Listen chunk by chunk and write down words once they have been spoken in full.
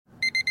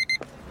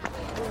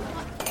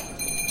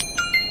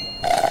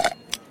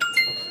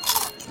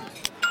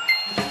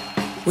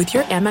With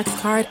your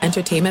Amex card,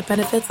 entertainment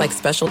benefits like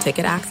special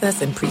ticket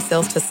access and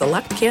pre-sales to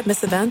select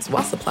can't-miss events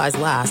while supplies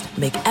last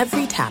make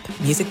every tap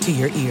music to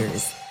your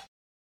ears.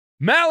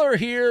 Maller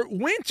here.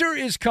 Winter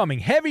is coming.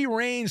 Heavy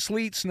rain,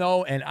 sleet,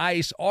 snow, and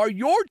ice. Are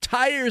your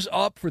tires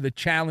up for the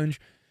challenge?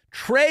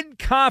 Tread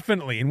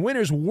confidently in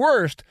winter's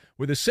worst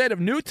with a set of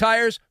new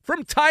tires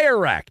from Tire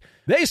Rack.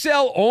 They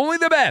sell only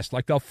the best,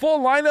 like the full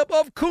lineup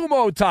of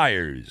Kumho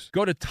tires.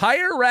 Go to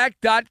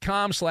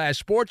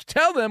TireRack.com/sports.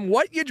 Tell them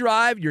what you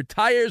drive. Your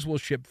tires will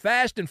ship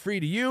fast and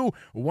free to you.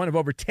 One of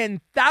over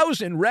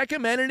 10,000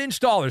 recommended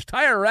installers.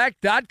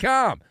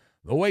 TireRack.com.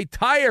 The way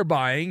tire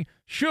buying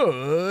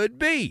should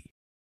be.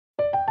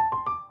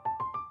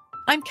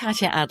 I'm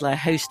Katya Adler,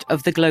 host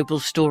of The Global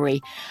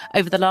Story.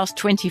 Over the last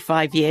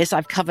 25 years,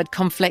 I've covered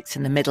conflicts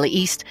in the Middle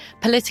East,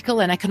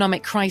 political and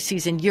economic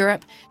crises in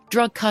Europe,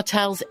 drug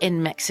cartels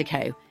in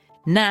Mexico.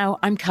 Now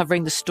I'm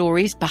covering the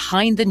stories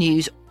behind the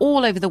news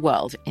all over the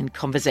world in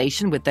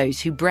conversation with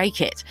those who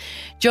break it.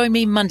 Join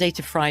me Monday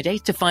to Friday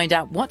to find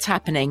out what's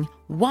happening,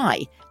 why,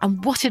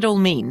 and what it all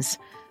means.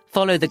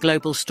 Follow The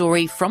Global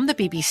Story from the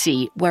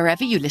BBC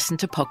wherever you listen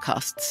to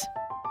podcasts.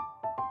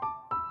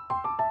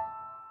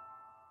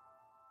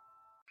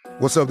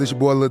 What's up, this your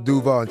boy Lil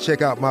Duval, and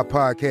check out my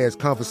podcast,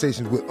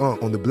 Conversations with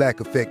Unc, on the Black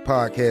Effect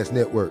Podcast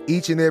Network.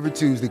 Each and every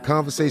Tuesday,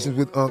 Conversations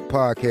with Unc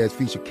podcast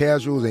feature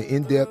casuals and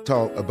in-depth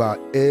talk about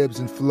ebbs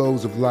and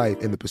flows of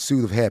life and the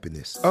pursuit of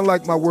happiness.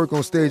 Unlike my work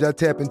on stage, I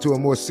tap into a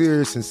more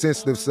serious and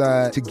sensitive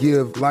side to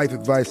give life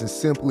advice and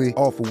simply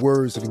offer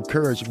words of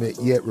encouragement,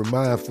 yet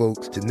remind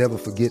folks to never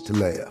forget to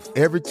laugh.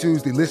 Every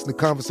Tuesday, listen to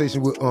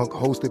Conversation with Unc,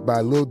 hosted by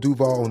Lil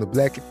Duval on the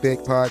Black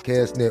Effect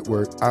Podcast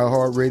Network,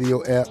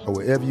 iHeartRadio app, or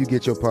wherever you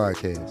get your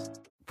podcasts.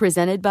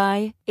 Presented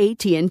by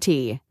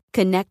AT&T.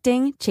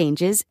 Connecting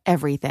changes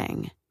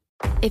everything.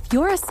 If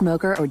you're a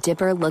smoker or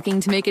dipper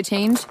looking to make a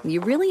change,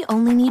 you really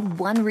only need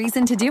one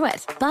reason to do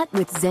it. But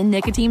with Zyn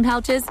nicotine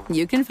pouches,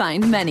 you can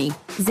find many.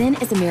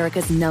 Zyn is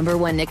America's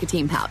 #1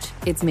 nicotine pouch.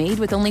 It's made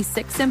with only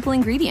 6 simple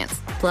ingredients.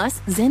 Plus,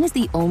 Zyn is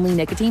the only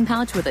nicotine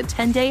pouch with a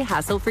 10-day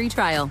hassle-free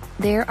trial.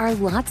 There are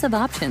lots of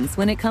options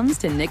when it comes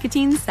to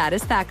nicotine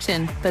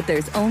satisfaction, but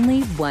there's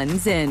only one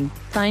Zyn.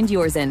 Find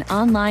your Zyn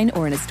online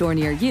or in a store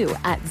near you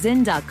at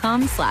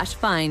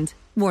zyn.com/find.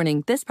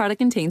 Warning, this product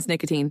contains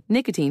nicotine.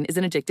 Nicotine is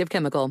an addictive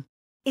chemical.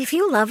 If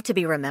you love to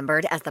be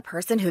remembered as the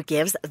person who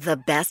gives the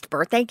best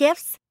birthday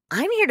gifts,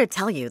 I'm here to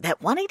tell you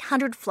that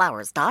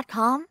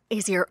 1-800-Flowers.com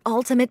is your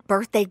ultimate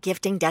birthday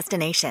gifting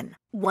destination.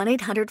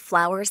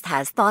 1-800-Flowers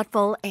has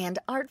thoughtful and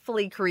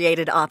artfully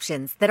created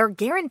options that are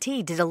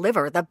guaranteed to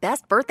deliver the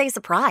best birthday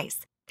surprise.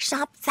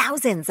 Shop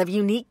thousands of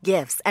unique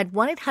gifts at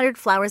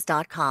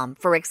 1-800-Flowers.com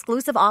for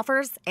exclusive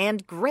offers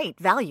and great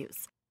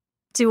values.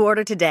 To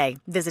order today,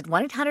 visit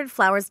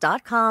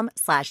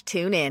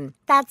 1-800-Flowers.com/tune-in.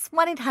 That's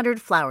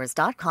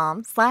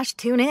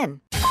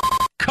 1-800-Flowers.com/tune-in.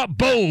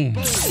 Kaboom!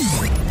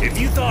 If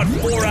you thought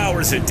 4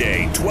 hours a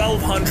day,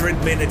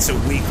 1,200 minutes a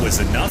week was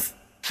enough,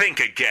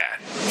 think again.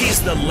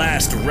 He's the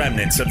last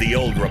remnants of the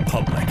old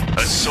republic,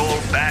 a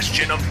sole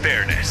bastion of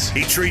fairness.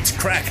 He treats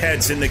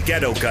crackheads in the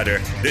ghetto gutter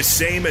the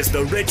same as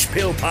the rich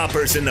pill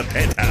poppers in the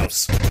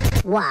penthouse.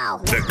 Wow.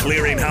 The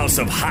clearinghouse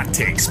of hot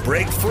takes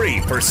break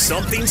free for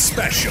something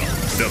special.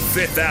 The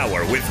Fifth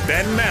Hour with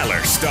Ben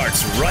Maller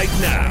starts right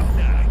now.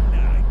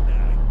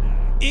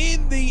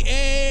 In the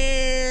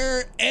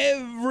air,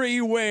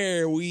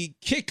 everywhere, we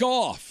kick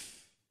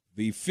off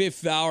the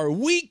Fifth Hour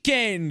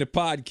weekend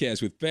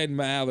podcast with Ben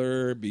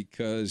Maller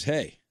because,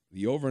 hey,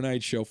 the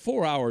overnight show,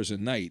 4 hours a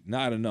night,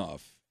 not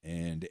enough,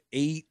 and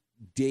 8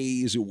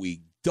 days a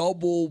week,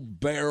 double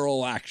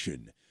barrel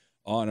action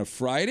on a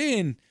Friday.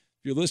 And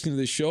if you're listening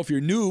to this show, if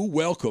you're new,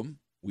 welcome.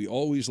 We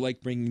always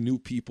like bringing new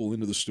people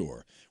into the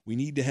store. We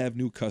need to have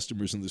new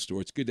customers in the store.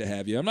 It's good to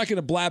have you. I'm not going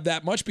to blab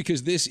that much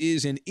because this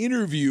is an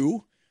interview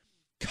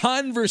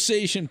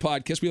conversation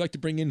podcast. We like to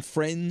bring in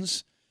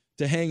friends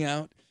to hang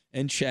out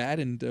and chat,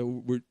 and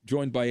we're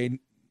joined by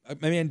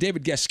my man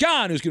David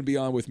Gascon, who's going to be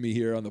on with me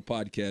here on the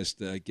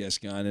podcast,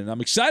 Gascon, and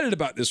I'm excited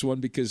about this one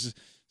because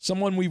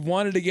someone we've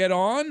wanted to get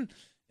on,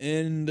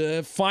 and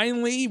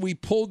finally we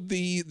pulled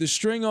the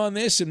string on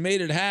this and made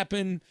it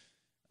happen.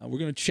 We're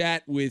going to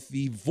chat with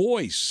the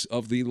voice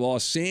of the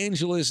Los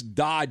Angeles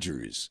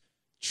Dodgers.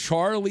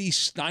 Charley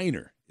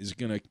Steiner is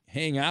going to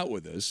hang out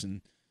with us,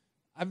 and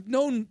I've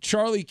known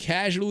Charley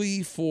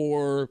casually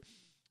for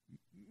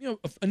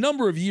a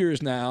number of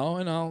years now,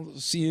 and I'll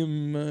see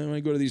him when I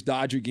go to these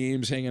Dodger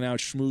games, hanging out,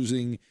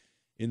 schmoozing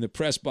in the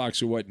press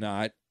box or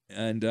whatnot.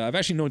 And I've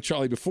actually known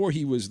Charley before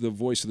he was the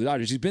voice of the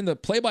Dodgers. He's been the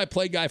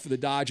play-by-play guy for the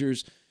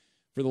Dodgers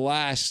for the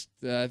last,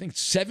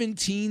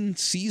 17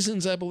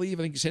 seasons, I believe.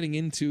 I think he's heading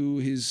into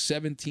his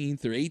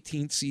 17th or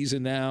 18th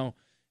season now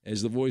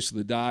as the voice of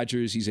the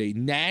Dodgers. He's a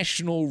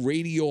National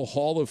Radio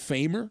Hall of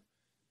Famer.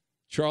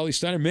 Charley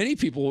Steiner. Many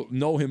people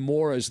know him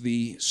more as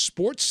the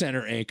Sports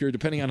Center anchor,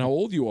 depending on how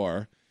old you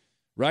are,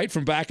 right?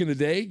 From back in the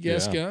day,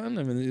 Gascon. Yeah.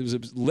 I mean, it was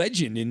a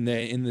legend in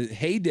the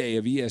heyday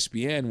of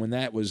ESPN when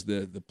that was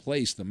the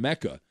place, the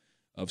mecca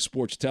of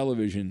sports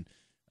television.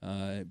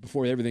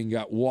 before everything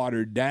got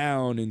watered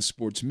down in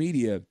sports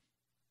media.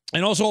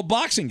 And also a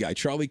boxing guy.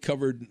 Charley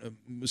covered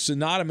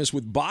synonymous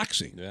with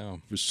boxing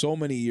for so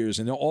many years.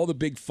 And all the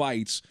big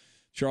fights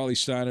Charley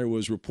Steiner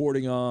was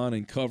reporting on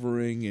and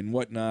covering and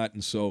whatnot.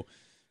 And so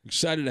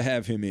excited to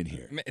have him in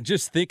here.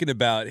 Just thinking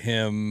about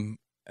him,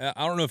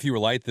 I don't know if you were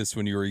like this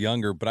when you were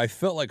younger, but I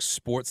felt like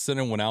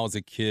SportsCenter when I was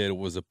a kid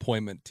was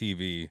appointment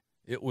TV.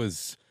 It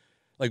was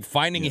like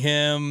finding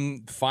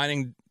him,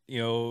 finding,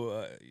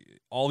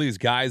 all these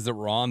guys that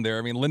were on there.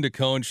 I mean, Linda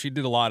Cohn, she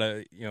did a lot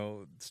of,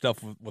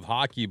 stuff with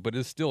hockey, but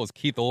it still is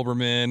Keith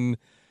Olbermann,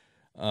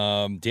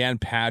 Dan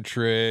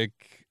Patrick,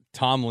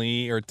 Tom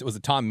Lee, or was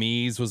it Tom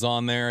Mees was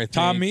on there, I think.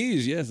 Tom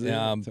Mees, yes.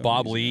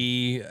 Bob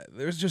Lee.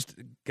 There's just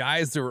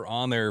guys that were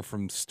on there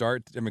from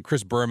start. I mean,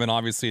 Chris Berman,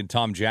 obviously, and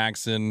Tom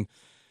Jackson.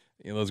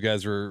 Those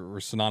guys were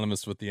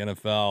synonymous with the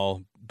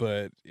NFL.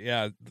 But,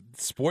 yeah,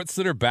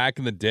 SportsCenter back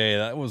in the day,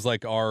 that was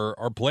like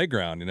our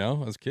playground,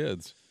 as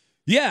kids.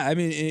 Yeah, I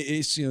mean,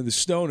 it's, the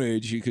Stone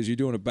Age, because you're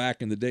doing a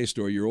back in the day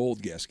story. You're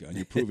old, Gascon.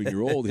 You're proving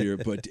you're old here.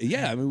 But,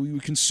 yeah, I mean, we were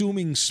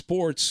consuming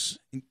sports.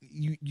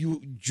 You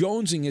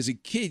jonesing as a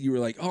kid, you were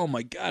like, oh,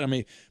 my God. I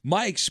mean,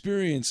 my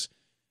experience,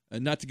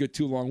 not to get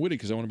too long-winded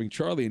because I want to bring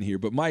Charley in here,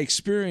 but my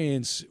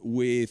experience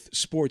with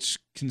sports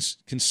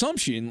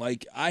consumption,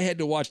 like I had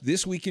to watch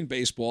This Week in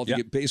Baseball to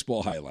get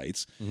baseball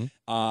highlights. Mm-hmm.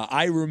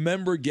 I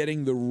remember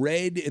getting the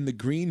red and the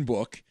green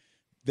book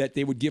that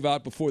they would give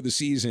out before the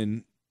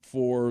season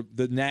for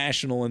the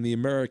National and the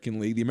American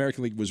League. The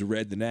American League was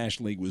red, the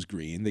National League was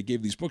green. They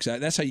gave these books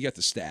out. That's how you got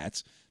the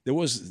stats. There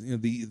was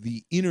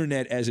the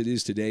internet as it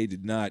is today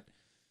did not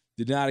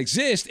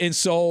exist, and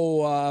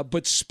so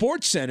but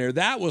SportsCenter,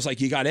 that was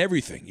like you got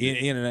everything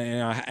in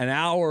an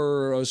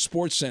hour of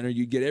SportsCenter.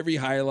 You get every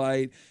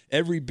highlight,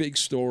 every big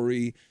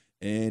story,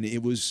 and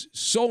it was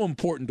so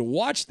important to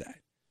watch that.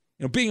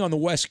 Being on the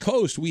West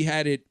Coast, we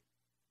had it.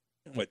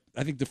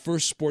 I think the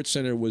first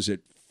SportsCenter was at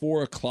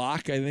 4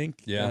 o'clock, I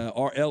think.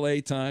 Our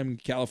L.A. time,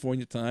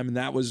 California time, and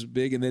that was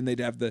big. And then they'd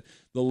have the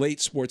late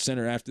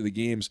SportsCenter after the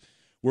games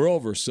were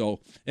over. So,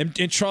 and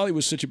Charley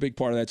was such a big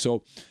part of that.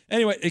 So,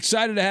 anyway,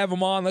 excited to have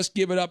him on. Let's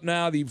give it up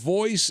now. The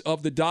voice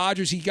of the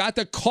Dodgers. He got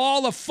to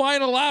call the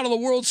final out of the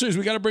World Series.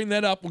 We got to bring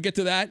that up. We'll get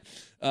to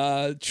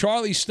that.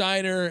 Charley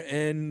Steiner.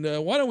 And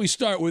why don't we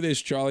start with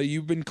this, Charley?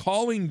 You've been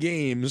calling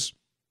games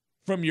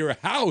from your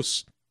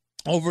house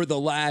over the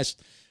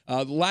last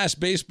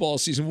baseball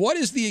season. What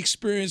has the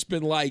experience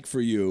been like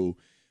for you,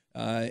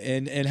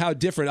 and how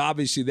different,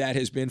 obviously, that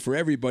has been for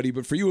everybody,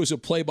 but for you as a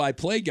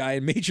play-by-play guy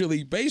in Major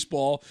League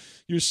Baseball,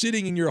 you're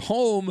sitting in your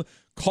home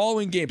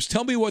calling games.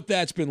 Tell me what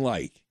that's been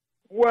like.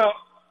 Well,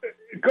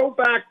 go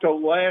back to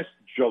last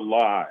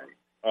July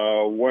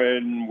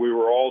when we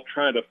were all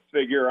trying to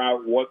figure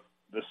out what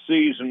the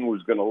season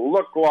was going to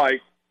look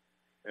like,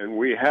 and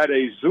we had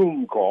a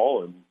Zoom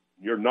call, and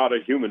you're not a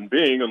human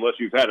being unless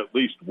you've had at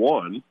least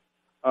one,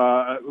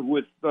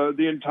 with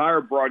the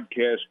entire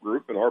broadcast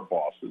group and our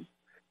bosses.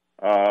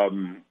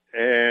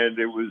 And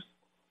it was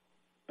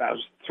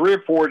 3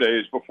 or 4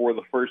 days before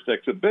the first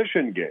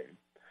exhibition game.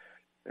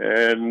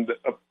 And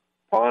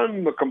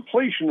upon the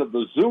completion of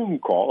the Zoom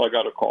call, I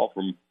got a call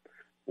from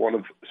one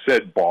of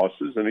said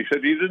bosses, and he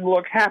said, "You didn't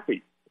look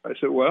happy." I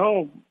said,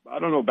 "Well, I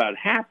don't know about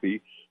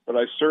happy, but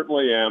I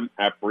certainly am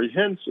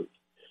apprehensive."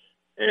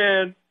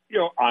 And,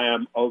 I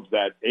am of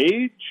that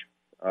age.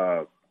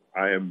 I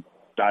am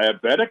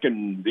diabetic,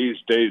 and these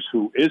days,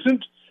 who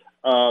isn't?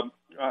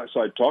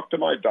 So I talked to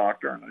my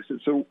doctor, and I said,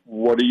 "So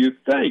what do you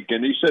think?"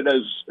 And he said,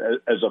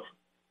 as a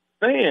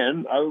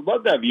fan, I would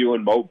love to have you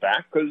and Mo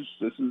back because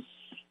this is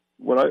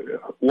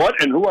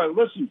what and who I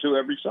listen to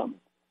every summer.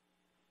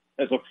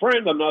 As a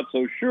friend, I'm not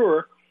so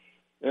sure.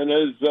 And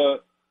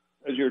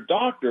as your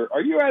doctor,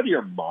 are you out of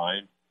your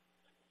mind?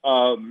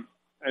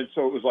 And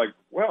so it was like,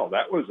 well,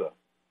 that was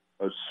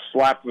a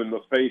slap in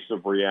the face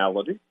of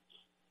reality.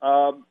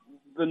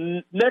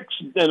 And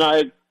I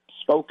had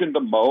spoken to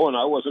Mo, and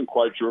I wasn't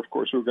quite sure. Of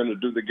course, we were going to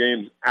do the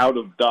games out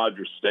of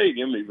Dodger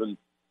Stadium, even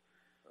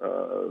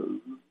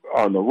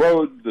on the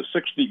road, the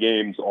 60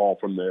 games all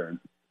from there. And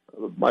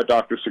my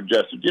doctor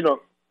suggested,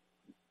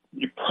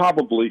 you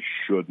probably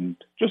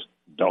shouldn't. Just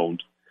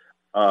don't.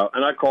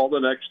 And I called the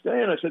next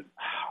day, and I said,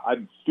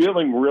 I'm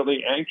feeling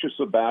really anxious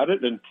about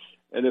it, and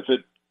if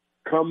it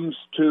comes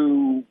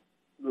to,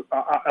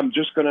 I'm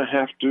just going to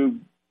have to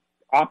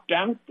opt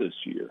out this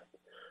year.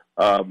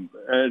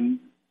 And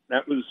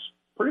that was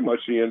pretty much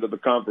the end of the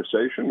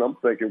conversation. I'm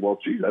thinking, well,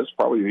 gee, that's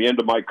probably the end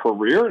of my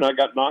career, and I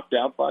got knocked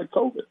out by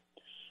COVID.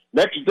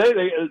 Next day,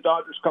 the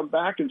Dodgers come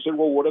back and said,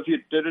 well, what if you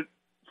did it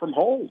from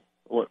home?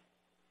 I went,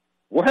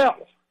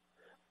 well,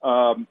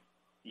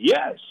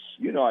 yes.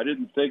 I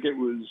didn't think it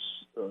was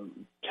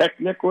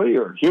technically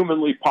or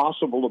humanly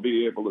possible to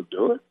be able to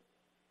do it.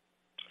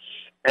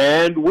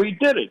 And we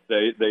did it.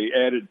 They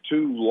added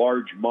 2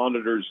 large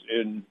monitors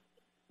in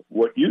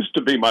what used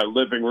to be my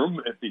living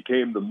room. It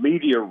became the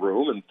media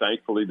room, and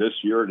thankfully this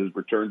year it has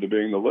returned to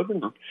being the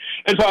living room.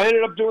 And so I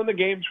ended up doing the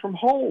games from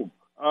home.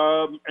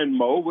 and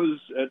Mo was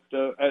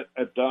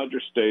at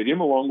Dodger Stadium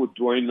along with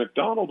Dwayne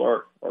McDonald,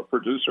 our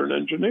producer and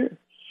engineer.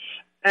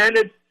 And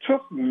it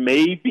took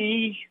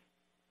maybe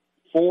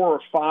 4 or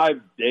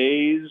 5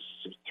 days,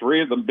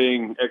 3 of them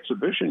being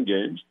exhibition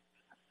games,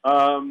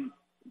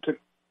 to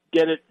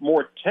get it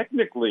more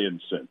technically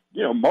in sync.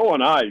 You know, Mo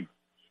and I,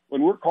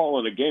 when we're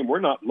calling a game, we're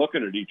not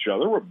looking at each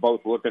other. We're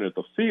both looking at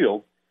the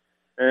field.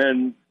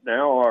 And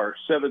now our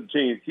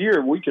 17th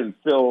year, we can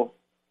fill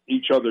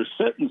each other's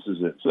sentences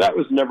in. So that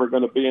was never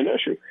going to be an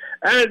issue.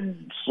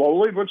 And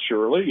slowly but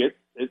surely,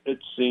 it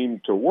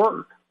seemed to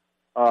work.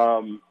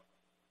 And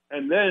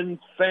then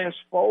fast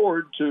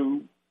forward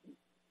to,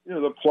 you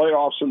know, the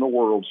playoffs in the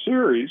World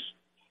Series.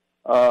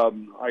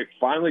 I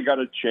finally got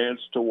a chance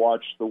to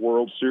watch the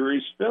World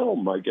Series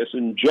film, I guess,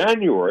 in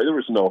January. There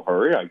was no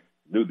hurry. I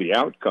knew the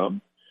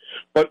outcome.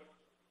 But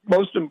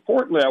most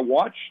importantly, I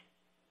watched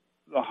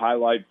the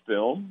highlight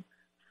film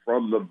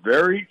from the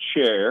very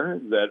chair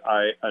that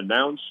I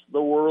announced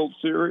the World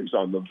Series,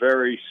 on the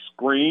very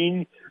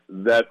screen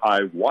that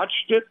I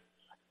watched it.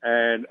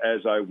 And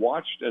as I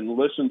watched and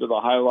listened to the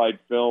highlight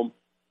film,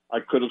 I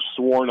could have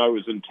sworn I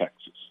was in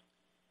Texas.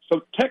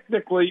 So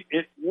technically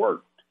it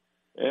worked.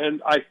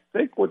 And I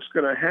think what's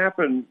going to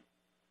happen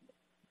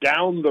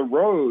down the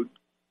road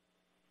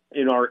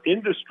in our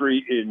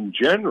industry in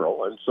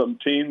general, and some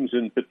teams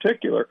in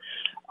particular,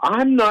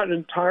 I'm not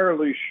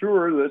entirely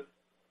sure that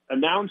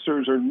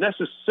announcers are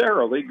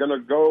necessarily going to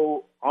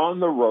go on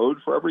the road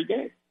for every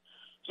game.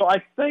 So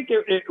I think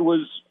it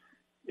was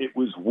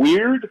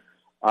weird.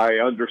 I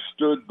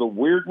understood the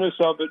weirdness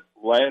of it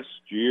last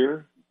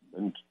year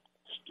and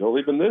still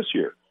even this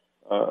year.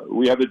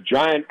 We have a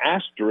giant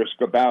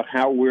asterisk about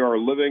how we are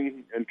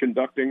living and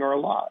conducting our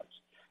lives.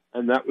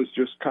 And that was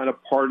just kind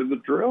of part of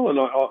the drill. And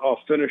I'll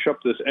finish up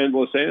this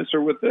endless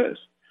answer with this.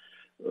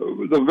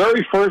 The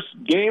very first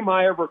game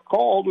I ever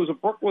called was a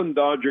Brooklyn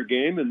Dodger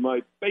game in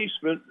my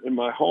basement in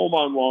my home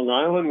on Long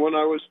Island when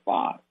I was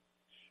 5.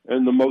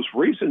 And the most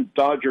recent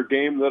Dodger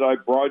game that I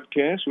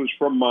broadcast was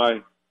from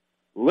my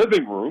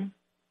living room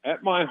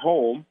at my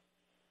home,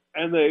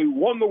 and they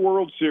won the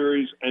World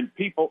Series, and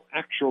people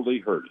actually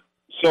heard it.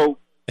 So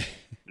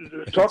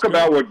talk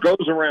about what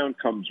goes around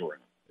comes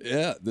around.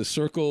 Yeah, the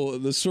circle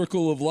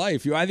of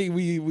life. I think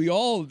we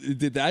all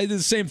did that. I did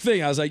the same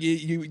thing. I was like,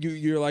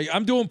 you're like,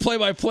 I'm doing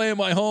play-by-play in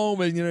my home,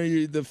 and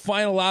you're the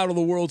final out of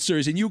the World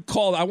Series, and you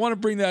called. I want to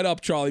bring that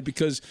up, Charlie,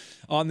 because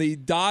on the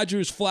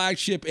Dodgers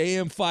flagship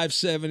AM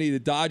 570, the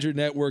Dodger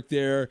network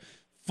there,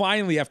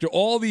 finally, after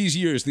all these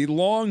years, the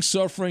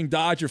long-suffering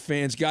Dodger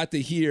fans got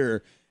to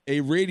hear a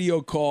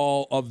radio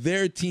call of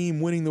their team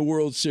winning the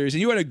World Series,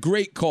 and you had a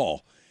great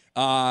call.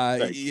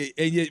 And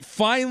yet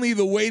finally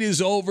the wait is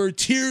over.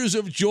 Tears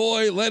of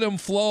joy, let them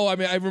flow. I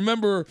mean, I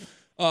remember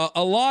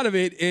a lot of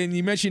it, and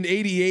you mentioned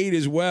 88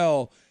 as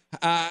well.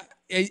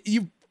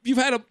 You've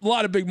had a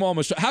lot of big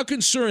moments. How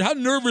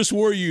nervous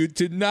were you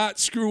to not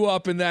screw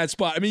up in that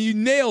spot? I mean, you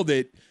nailed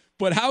it,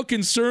 but how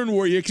concerned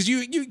were you? Because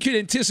you could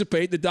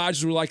anticipate the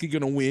Dodgers were likely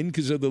going to win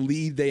because of the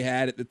lead they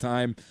had at the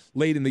time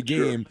late in the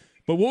game. Sure.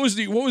 But what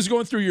was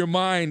going through your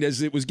mind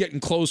as it was getting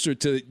closer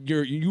to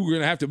you were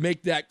going to have to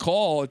make that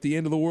call at the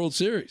end of the World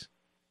Series?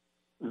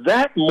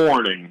 That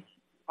morning,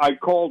 I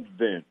called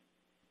Vin,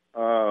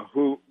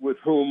 with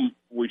whom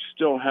we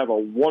still have a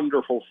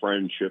wonderful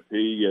friendship.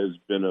 He has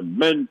been a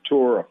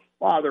mentor, a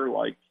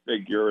father-like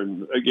figure,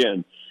 and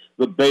again,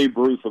 the Babe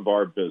Ruth of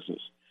our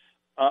business.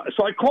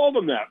 So I called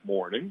him that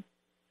morning,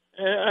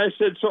 and I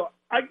said, "So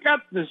I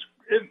got this.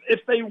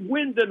 If they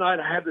win tonight,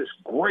 I have this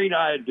great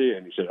idea."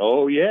 And he said,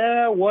 "Oh,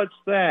 yeah, what's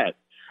that?"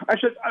 I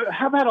said,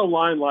 "How about a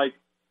line like,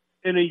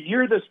 in a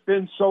year that's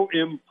been so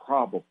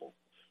improbable?"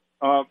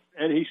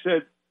 And he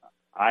said,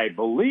 "I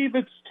believe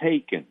it's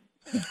taken."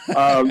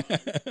 And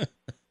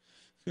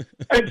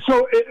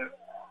so, it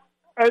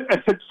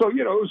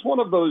was one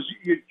of those,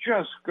 you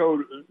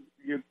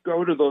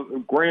go to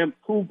the Grand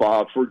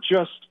Poobah for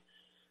just,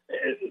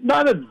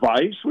 not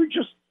advice, we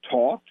just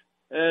talked.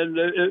 And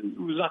it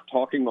was not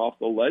talking off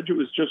the ledge. It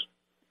was just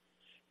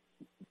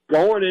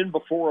going in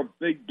before a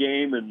big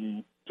game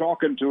and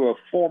talking to a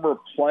former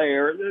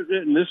player,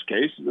 in this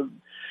case.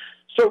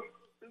 So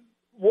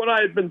what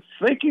I had been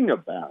thinking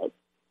about,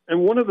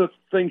 and one of the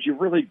things you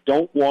really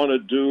don't want to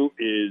do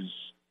is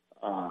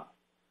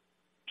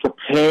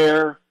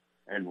prepare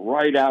and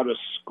write out a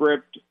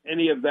script,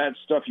 any of that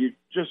stuff. You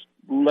just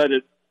let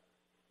it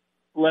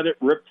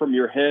rip from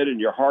your head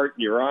and your heart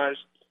and your eyes.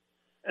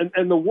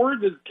 And the word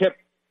that kept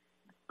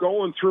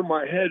going through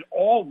my head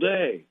all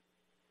day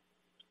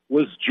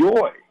was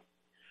joy,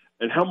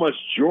 and how much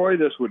joy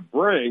this would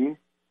bring,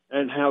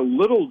 and how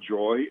little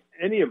joy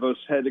any of us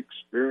had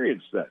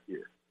experienced that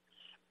year.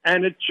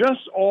 And it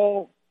just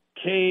all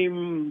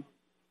came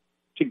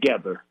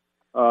together.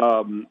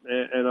 And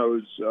I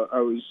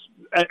was,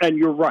 and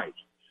you're right.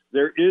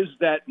 There is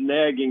that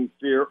nagging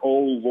fear.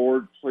 Oh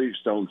Lord, please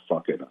don't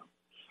fuck it up.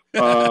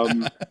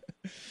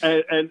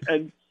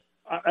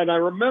 And I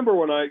remember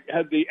when I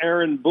had the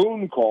Aaron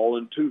Boone call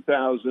in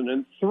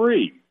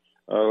 2003,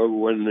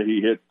 when he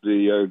hit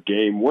the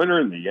game winner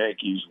and the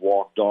Yankees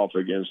walked off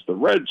against the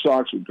Red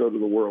Sox and go to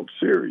the World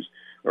Series.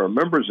 I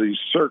remember as he's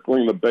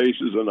circling the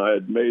bases and I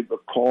had made the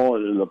call,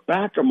 and in the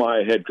back of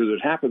my head, because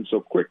it happened so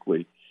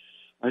quickly,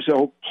 I said,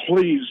 oh,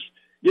 please,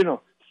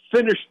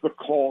 finish the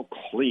call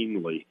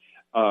cleanly.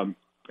 And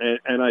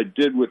I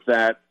did with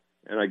that,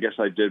 and I guess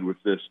I did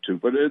with this too.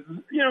 But,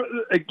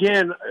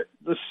 again,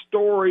 the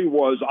story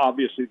was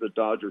obviously the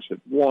Dodgers had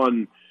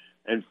won,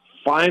 and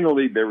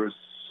finally there was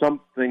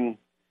something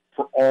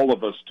for all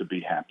of us to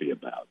be happy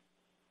about.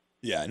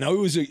 Yeah,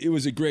 no, it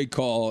was a great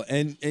call,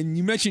 and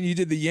you mentioned you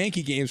did the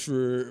Yankee games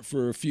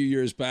for a few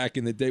years back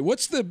in the day.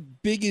 What's the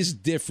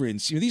biggest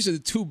difference? These are the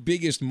two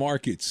biggest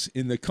markets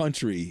in the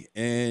country,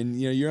 and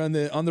you're on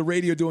the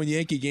radio doing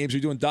Yankee games,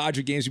 you're doing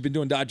Dodger games. You've been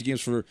doing Dodger games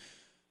for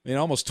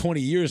almost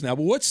 20 years now.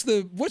 But what's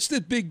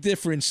the big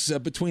difference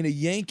between a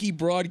Yankee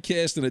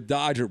broadcast and a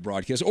Dodger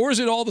broadcast, or is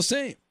it all the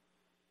same?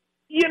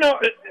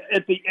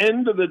 At the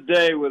end of the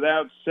day,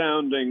 without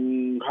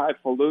sounding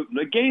highfalutin,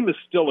 a game is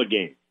still a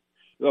game.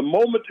 The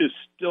moment is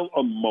still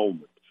a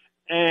moment.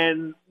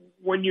 And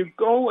when you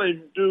go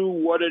and do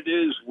what it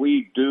is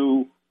we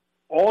do,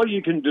 all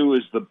you can do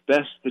is the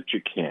best that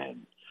you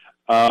can.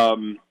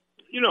 In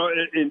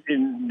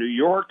New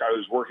York, I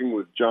was working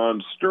with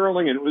John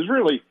Sterling, and it was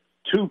really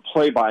two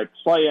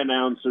play-by-play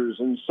announcers,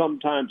 and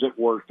sometimes it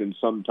worked and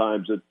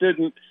sometimes it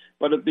didn't.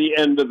 But at the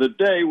end of the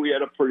day, we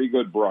had a pretty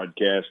good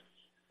broadcast,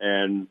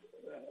 and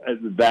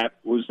that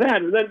was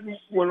that. And then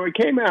when we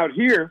came out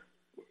here,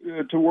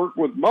 to work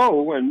with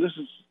Mo, and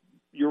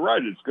you're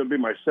right, it's going to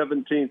be my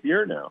 17th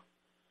year now.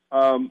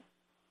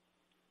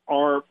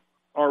 Our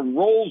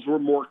roles were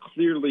more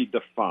clearly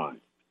defined,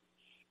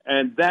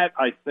 and that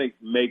I think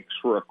makes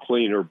for a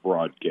cleaner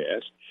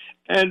broadcast.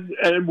 And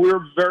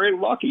we're very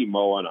lucky,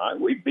 Mo and I.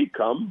 We've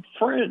become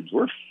friends.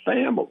 We're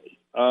family,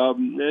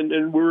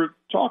 and we were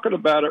talking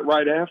about it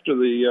right after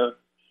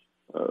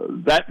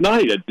that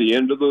night at the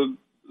end of the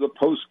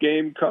post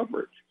game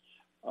coverage.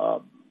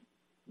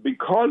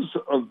 Because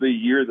of the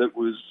year that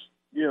was,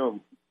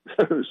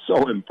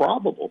 so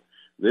improbable.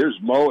 There's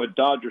Mo at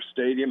Dodger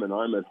Stadium, and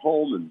I'm at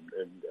home, and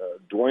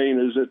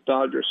Dwayne is at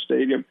Dodger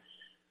Stadium.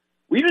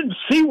 We didn't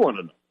see one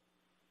another.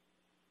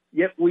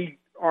 Yet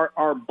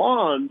our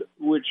bond,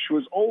 which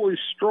was always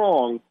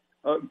strong,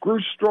 grew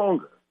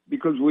stronger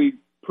because we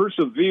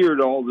persevered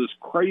all this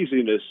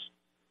craziness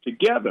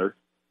together.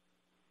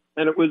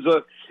 And it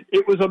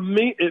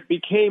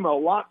became a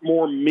lot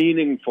more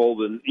meaningful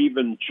than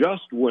even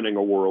just winning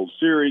a World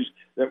Series,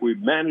 that we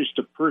managed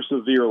to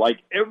persevere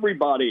like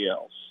everybody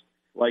else,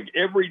 like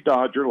every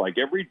Dodger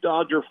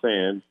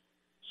fan.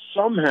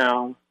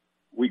 Somehow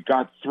we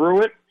got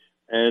through it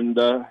and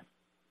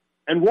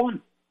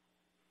won.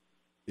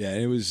 Yeah,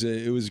 it was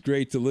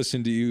great to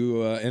listen to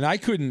you, and I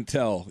couldn't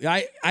tell.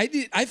 I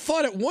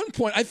thought at one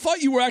point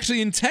you were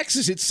actually in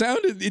Texas. It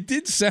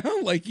did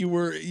sound like you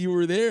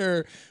were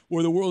there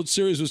where the World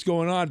Series was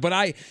going on.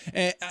 But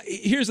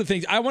here's the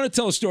thing. I want to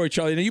tell a story,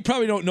 Charlie. Now you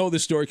probably don't know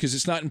this story because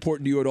it's not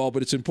important to you at all,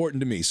 but it's important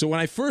to me. So when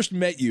I first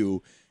met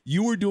you,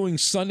 you were doing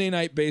Sunday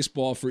Night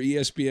Baseball for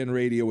ESPN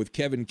Radio with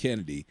Kevin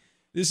Kennedy.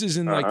 This is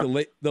in like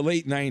the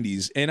late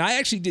 90s. And I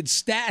actually did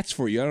stats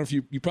for you. I don't know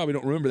if you probably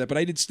don't remember that, but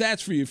I did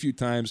stats for you a few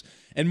times.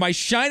 And my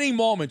shining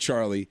moment,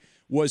 Charlie,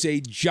 was a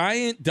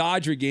giant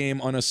Dodger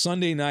game on a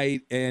Sunday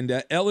night.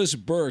 And Ellis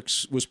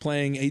Burks was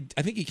playing.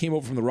 I think he came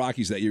over from the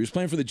Rockies that year. He was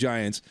playing for the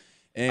Giants.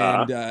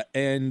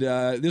 And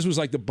this was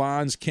like the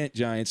Bonds-Kent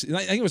Giants. I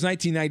think it was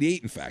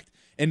 1998, in fact.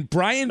 And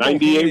Brian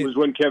 98 Bohannon, was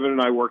when Kevin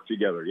and I worked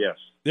together, yes.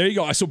 There you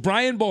go. So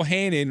Brian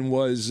Bohannon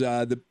was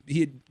the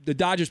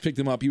Dodgers picked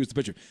him up. He was the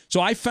pitcher.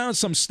 So I found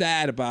some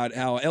stat about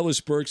how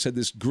Ellis Burks had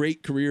this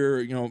great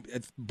career, a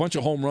bunch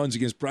of home runs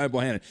against Brian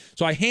Bohannon.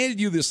 So I handed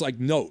you this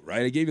note,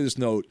 right? I gave you this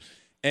note,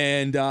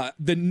 and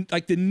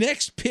the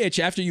next pitch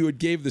after you had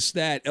gave the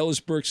stat, Ellis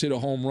Burks hit a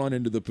home run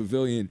into the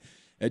pavilion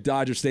at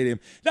Dodger Stadium.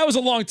 That was a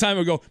long time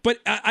ago, but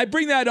I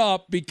bring that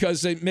up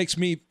because it makes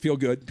me feel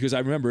good because I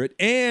remember it.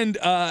 And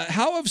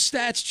how have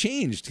stats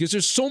changed? Because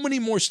there's so many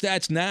more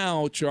stats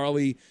now,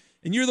 Charlie,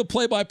 and you're the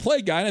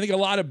play-by-play guy, and I think a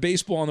lot of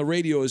baseball on the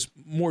radio is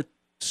more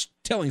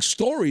telling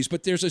stories,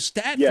 but there's a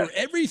stat for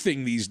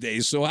everything these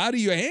days. So how do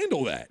you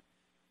handle that?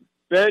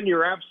 Ben,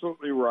 you're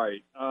absolutely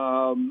right.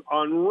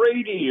 On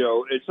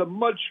radio, it's a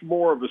much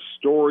more of a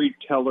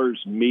storyteller's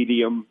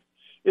medium.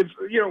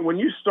 When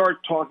you start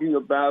talking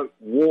about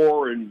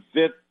war and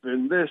VIP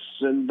and this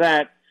and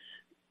that,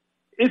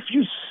 if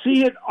you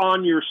see it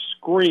on your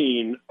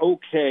screen,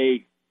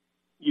 okay,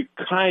 you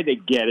kind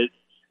of get it.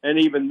 And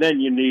even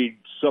then you need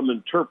some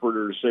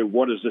interpreter to say,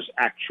 what does this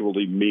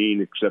actually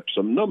mean, except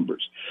some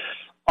numbers.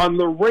 On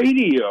the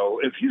radio,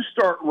 if you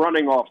start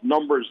running off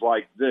numbers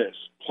like this,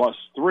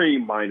 +3,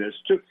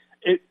 -2,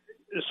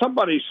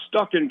 somebody's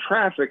stuck in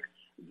traffic,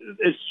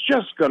 it's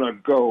just going to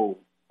go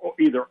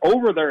either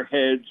over their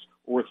heads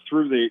or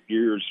through their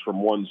ears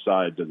from one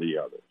side to the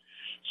other.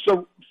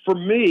 So for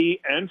me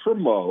and for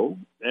Mo,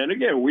 and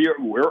again,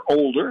 we're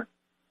older,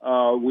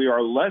 We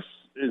are less,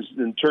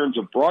 in terms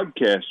of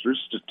broadcasters,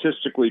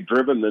 statistically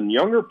driven than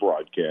younger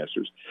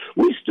broadcasters.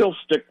 We still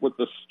stick with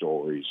the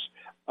stories.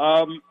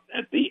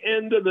 At the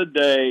end of the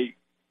day,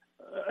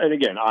 and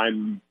again,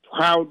 I'm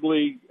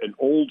proudly an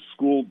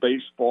old-school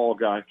baseball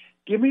guy.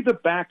 Give me the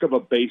back of a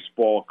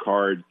baseball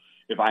card.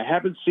 If I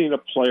haven't seen a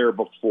player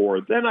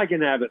before, then I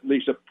can have at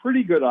least a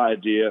pretty good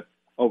idea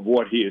of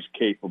what he is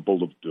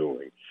capable of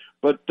doing.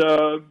 But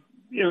defensive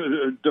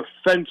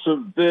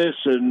this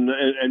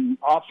and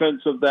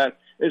offensive that,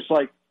 it's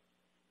like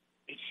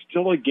it's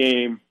still a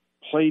game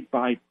played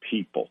by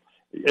people.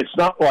 It's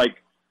not like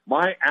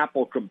my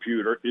Apple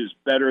computer is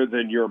better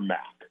than your Mac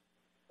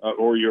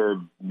or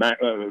your Mac.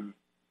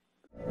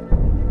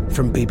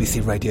 From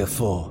BBC Radio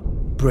 4,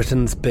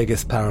 Britain's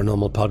biggest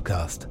paranormal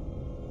podcast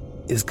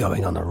is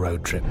going on a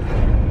road trip.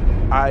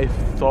 I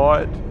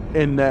thought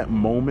in that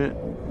moment,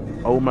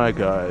 oh my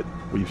God,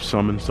 we've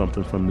summoned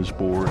something from this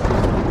board.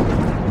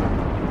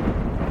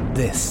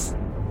 This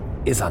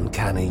is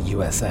Uncanny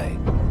USA.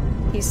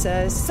 He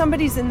says,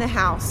 somebody's in the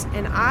house,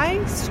 and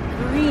I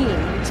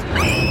screamed.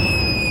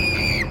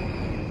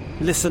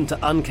 Listen to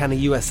Uncanny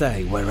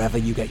USA wherever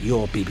you get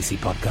your BBC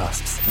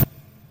podcasts,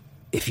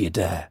 if you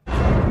dare.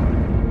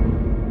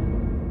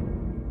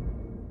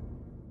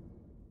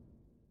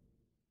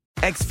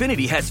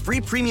 Xfinity has free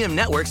premium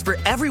networks for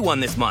everyone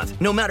this month,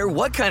 no matter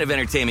what kind of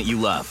entertainment you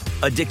love.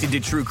 Addicted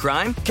to true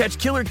crime? Catch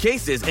killer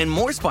cases and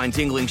more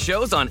spine-tingling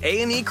shows on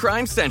A&E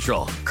Crime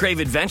Central. Crave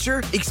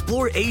adventure?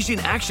 Explore Asian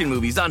action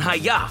movies on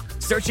Hi-YAH.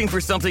 Searching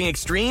for something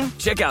extreme?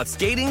 Check out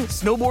skating,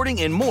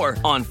 snowboarding, and more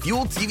on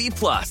Fuel TV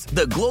Plus,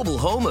 the global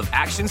home of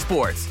action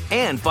sports.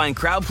 And find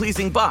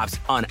crowd-pleasing bops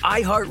on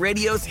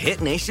iHeartRadio's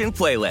Hit Nation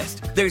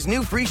playlist. There's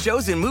new free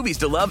shows and movies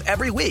to love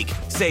every week.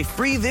 Say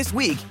free this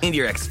week in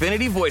your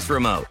Xfinity voice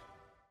remote.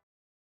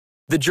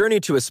 The journey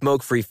to a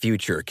smoke-free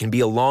future can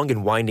be a long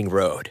and winding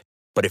road.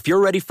 But if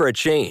you're ready for a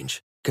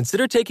change,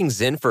 consider taking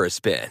Zyn for a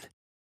spin.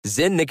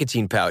 Zyn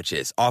nicotine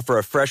pouches offer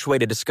a fresh way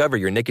to discover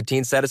your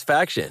nicotine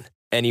satisfaction.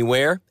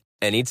 Anywhere,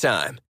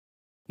 anytime.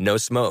 No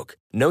smoke,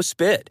 no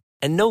spit,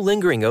 and no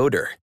lingering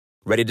odor.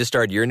 Ready to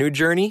start your new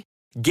journey?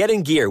 Get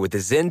in gear with the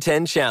Zyn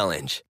 10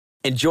 Challenge.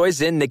 Enjoy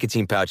Zyn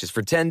nicotine pouches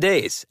for 10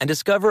 days and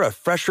discover a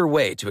fresher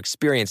way to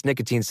experience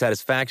nicotine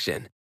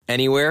satisfaction.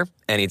 Anywhere,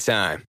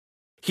 anytime.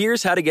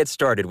 Here's how to get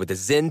started with the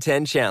Zyn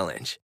 10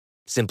 Challenge.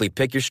 Simply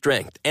pick your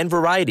strength and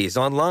varieties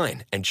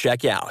online and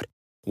check out.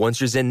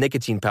 Once your Zyn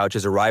nicotine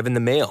pouches arrive in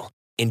the mail,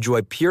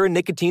 enjoy pure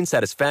nicotine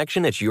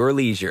satisfaction at your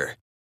leisure.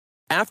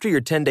 After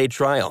your 10-day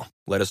trial,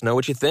 let us know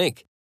what you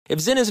think. If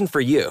Zyn isn't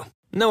for you,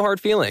 no hard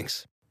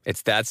feelings.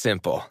 It's that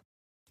simple.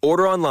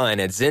 Order online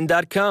at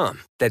Zyn.com,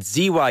 that's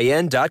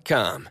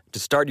ZYN.com, to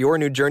start your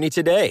new journey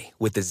today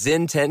with the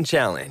Zyn 10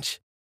 Challenge.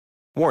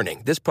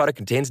 Warning, this product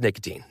contains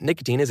nicotine.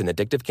 Nicotine is an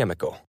addictive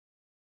chemical.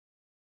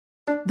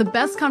 The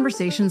best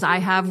conversations I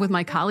have with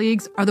my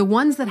colleagues are the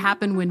ones that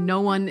happen when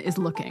no one is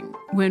looking,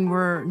 when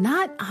we're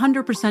not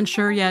 100%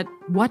 sure yet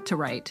what to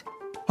write.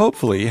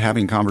 Hopefully,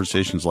 having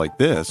conversations like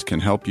this can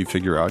help you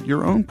figure out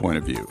your own point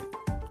of view.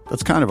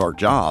 That's kind of our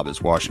job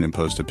as Washington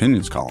Post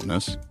opinions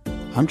columnists.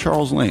 I'm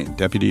Charles Lane,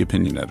 Deputy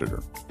Opinion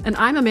Editor. And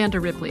I'm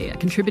Amanda Ripley, a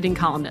contributing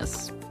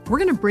columnist. We're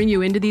going to bring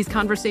you into these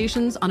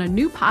conversations on a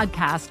new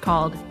podcast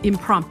called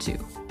Impromptu.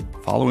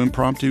 Follow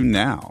Impromptu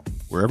now,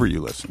 wherever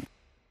you listen.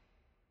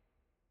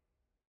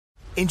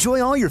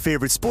 Enjoy all your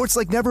favorite sports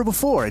like never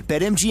before at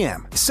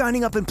BetMGM.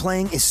 Signing up and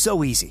playing is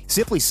so easy.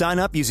 Simply sign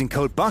up using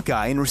code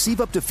Buckeye and receive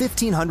up to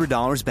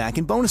 $1,500 back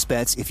in bonus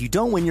bets if you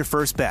don't win your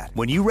first bet.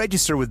 When you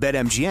register with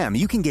BetMGM,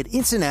 you can get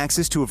instant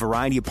access to a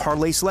variety of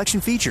parlay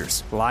selection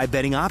features, live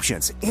betting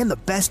options, and the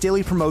best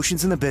daily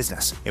promotions in the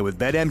business. And with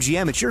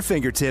BetMGM at your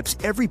fingertips,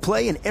 every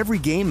play and every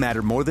game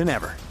matter more than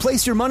ever.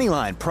 Place your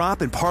moneyline,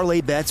 prop, and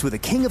parlay bets with the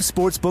king of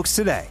sportsbooks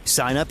today.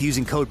 Sign up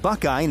using code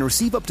Buckeye and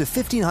receive up to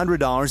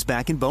 $1,500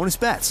 back in bonus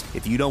bets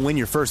if you don't win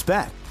your first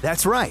bet.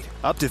 That's right,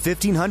 up to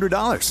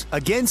 $1,500.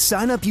 Again,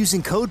 sign up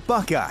using code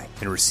Buckeye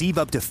and receive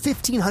up to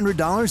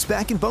 $1,500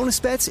 back in bonus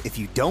bets if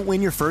you don't win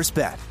your first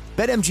bet.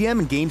 BetMGM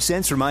and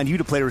GameSense remind you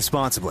to play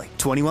responsibly.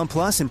 21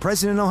 plus and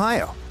present in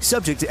Ohio.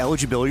 Subject to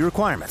eligibility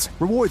requirements.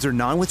 Rewards are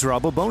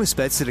non-withdrawable bonus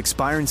bets that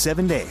expire in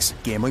 7 days.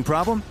 Gambling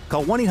problem?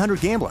 Call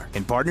 1-800-GAMBLER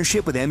in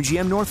partnership with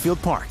MGM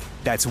Northfield Park.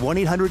 That's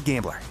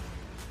 1-800-GAMBLER.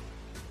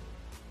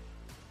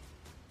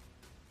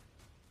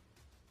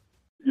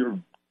 Your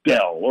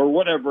Dell or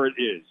whatever it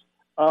is.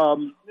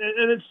 And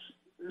it's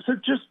so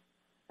just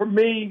for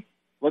me,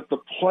 let the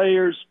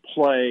players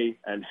play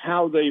and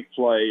how they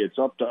play. It's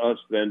up to us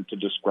then to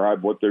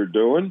describe what they're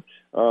doing,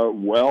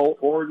 well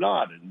or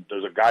not. And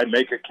does a guy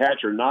make a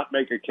catch or not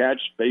make a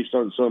catch based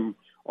on some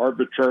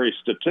arbitrary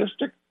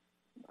statistic?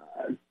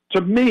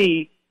 To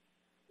me,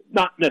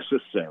 not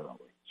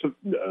necessarily. So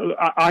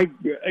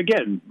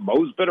again,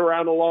 Mo's been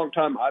around a long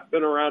time. I've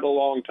been around a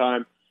long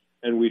time.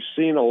 And we've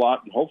seen a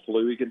lot, and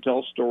hopefully we can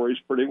tell stories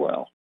pretty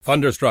well.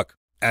 Thunderstruck,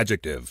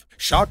 Adjective,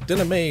 shocked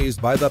and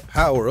amazed by the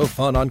power of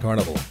fun on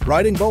Carnival.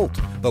 Riding Bolt,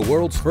 the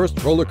world's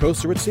first roller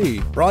coaster at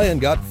sea, Brian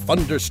got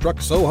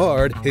thunderstruck so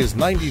hard, his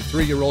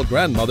 93-year-old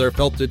grandmother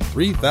felt it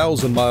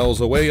 3,000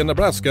 miles away in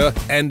Nebraska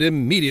and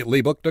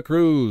immediately booked a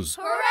cruise.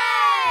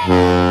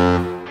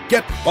 Hooray!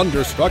 Get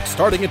thunderstruck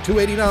starting at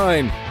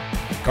 $289.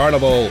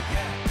 Carnival,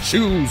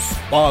 choose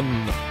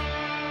fun.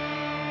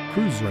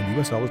 Cruises are in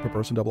U.S. dollars per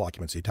person, double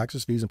occupancy.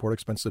 Taxes, fees, and port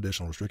expenses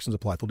additional. Restrictions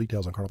apply. Full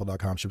details on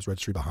carnival.com. Ships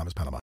registry, Bahamas,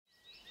 Panama.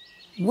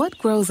 What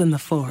grows in the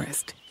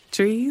forest?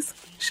 Trees?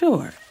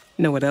 Sure.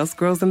 Know what else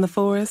grows in the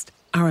forest?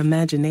 Our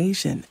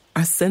imagination,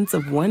 our sense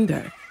of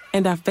wonder,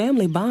 and our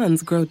family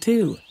bonds grow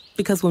too.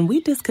 Because when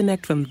we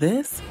disconnect from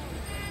this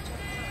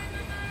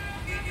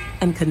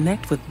and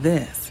connect with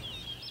this,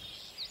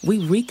 we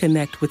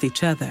reconnect with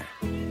each other.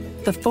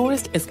 The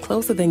forest is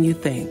closer than you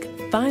think.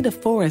 Find a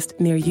forest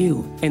near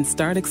you and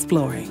start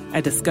exploring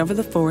at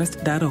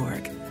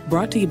discovertheforest.org.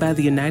 Brought to you by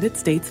the United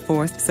States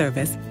Forest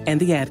Service and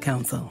the Ad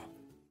Council.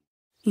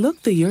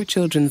 Look through your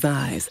children's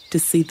eyes to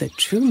see the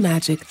true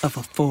magic of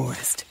a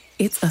forest.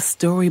 It's a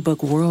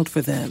storybook world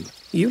for them.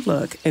 You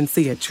look and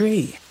see a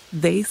tree.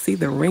 They see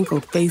the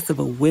wrinkled face of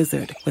a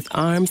wizard with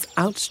arms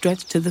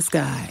outstretched to the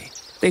sky.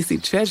 They see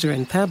treasure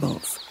in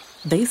pebbles.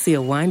 They see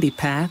a windy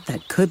path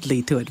that could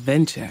lead to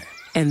adventure.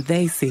 And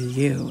they see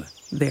you,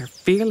 their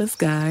fearless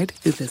guide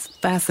through this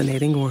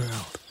fascinating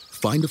world.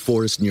 Find a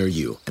forest near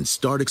you and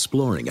start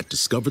exploring at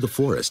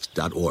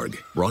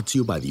discovertheforest.org. Brought to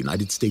you by the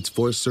United States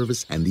Forest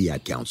Service and the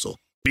Ad Council.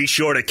 Be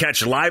sure to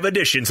catch live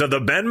editions of The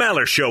Ben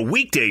Maller Show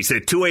weekdays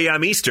at 2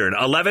 a.m. Eastern,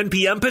 11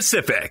 p.m.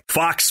 Pacific.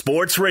 Fox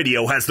Sports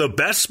Radio has the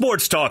best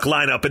sports talk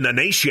lineup in the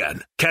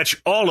nation. Catch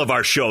all of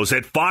our shows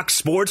at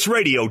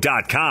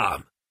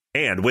foxsportsradio.com.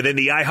 And within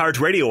the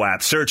iHeartRadio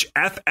app, search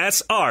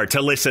FSR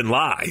to listen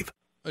live.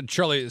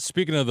 Charlie,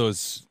 speaking of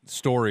those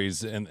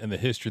stories and the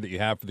history that you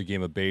have for the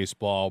game of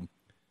baseball,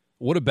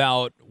 what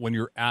about when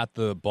you're at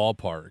the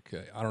ballpark?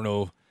 I don't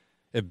know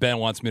if Ben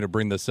wants me to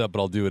bring this up, but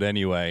I'll do it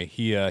anyway.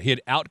 He had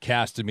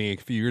outcasted me a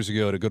few years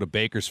ago to go to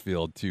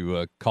Bakersfield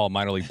to call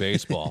minor league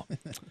baseball.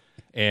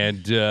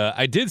 And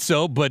I did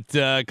so, but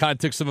kind of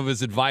took some of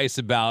his advice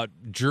about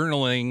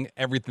journaling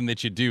everything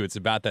that you do. It's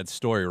about that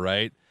story,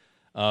 right?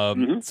 So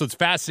it's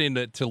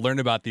fascinating to learn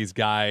about these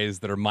guys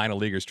that are minor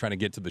leaguers trying to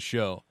get to the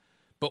show.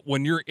 But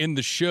when you're in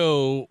the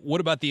show, what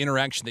about the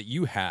interaction that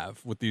you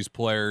have with these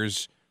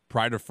players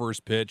prior to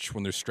first pitch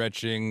when they're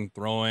stretching,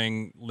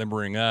 throwing,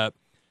 limbering up?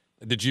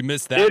 Did you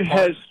miss that It part?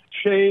 has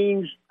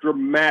changed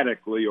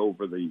dramatically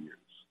over the years.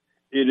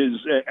 It is,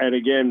 and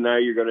again, now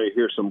you're going to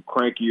hear some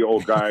cranky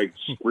old guy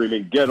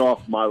screaming, "Get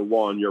off my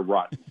lawn, you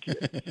rotten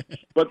kid."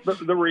 But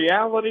the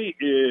reality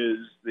is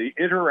the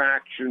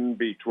interaction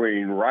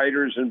between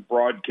writers and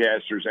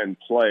broadcasters and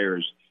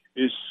players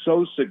is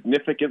so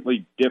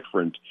significantly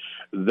different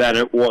than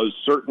it was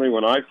certainly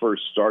when I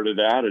first started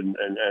out and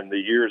the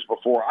years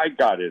before I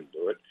got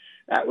into it.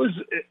 That was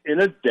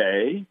in a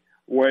day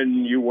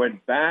when you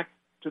went back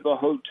to the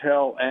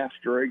hotel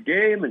after a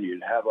game and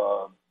you'd have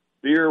a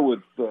beer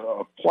with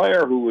a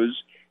player who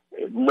was,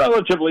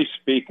 relatively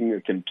speaking,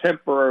 a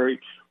contemporary,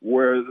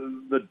 where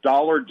the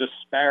dollar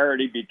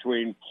disparity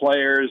between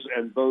players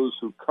and those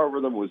who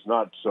cover them was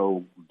not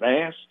so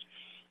vast.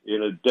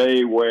 In a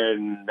day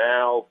when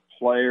now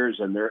players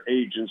and their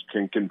agents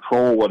can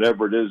control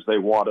whatever it is they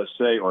want to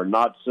say or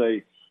not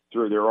say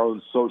through their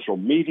own social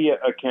media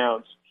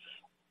accounts.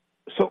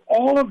 So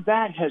all of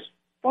that has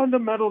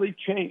fundamentally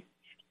changed.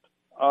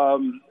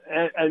 And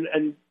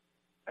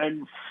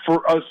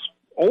for us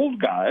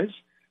old guys,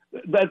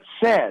 that's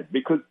sad,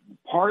 because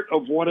part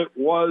of what it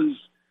was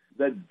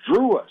that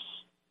drew us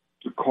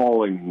to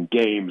calling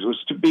games was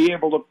to be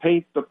able to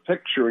paint the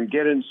picture and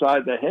get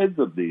inside the heads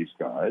of these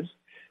guys,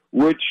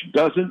 which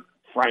doesn't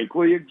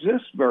frankly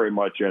exist very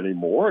much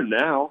anymore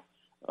now,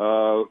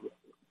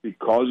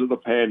 because of the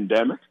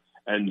pandemic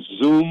and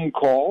Zoom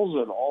calls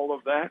and all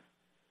of that.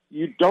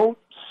 You don't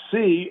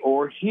see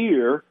or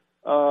hear,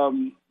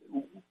 no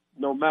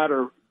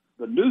matter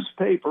the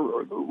newspaper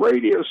or the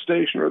radio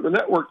station or the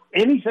network,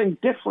 anything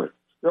different.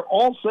 They're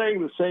all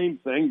saying the same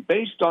thing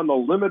based on the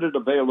limited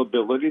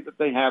availability that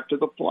they have to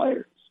the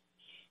players.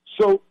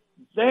 So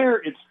there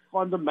it's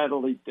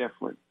fundamentally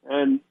different.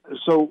 And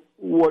so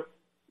what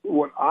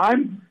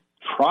I'm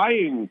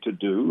trying to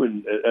do,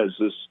 and as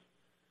this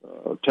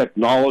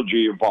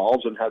technology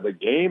evolves and how the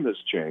game has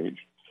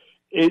changed,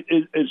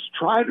 is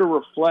try to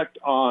reflect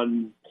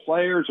on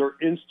players or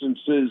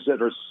instances that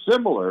are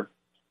similar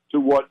to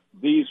what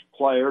these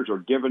players or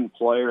given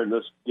player in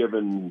this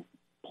given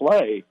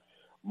play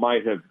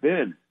might have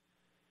been.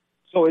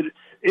 So it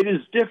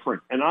is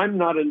different, and I'm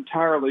not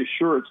entirely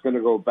sure it's going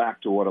to go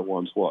back to what it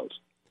once was.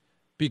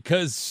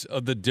 Because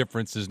of the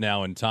differences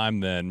now in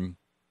time, then,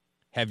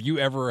 have you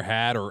ever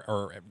had,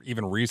 or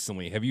even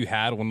recently, have you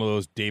had one of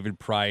those David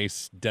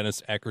Price,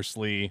 Dennis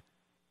Eckersley,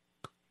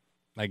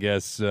 I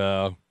guess,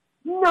 no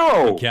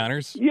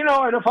encounters? You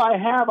know, and if I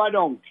have, I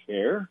don't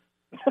care.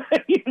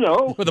 You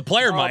know? Well, the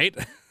player might.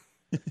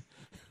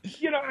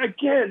 You know,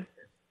 again,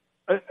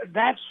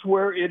 that's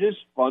where it is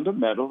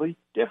fundamentally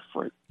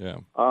different. Yeah.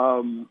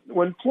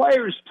 When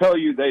players tell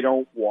you they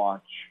don't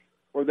watch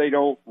or they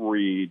don't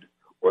read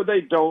or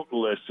they don't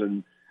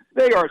listen,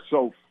 they are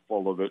so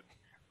full of it.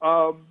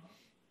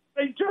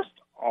 They just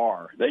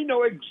are. They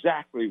know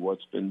exactly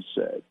what's been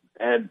said.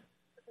 And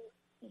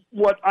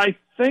what I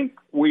think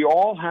we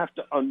all have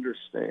to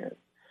understand,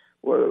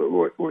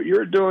 what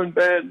you're doing,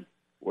 Ben,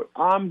 what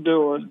I'm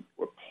doing,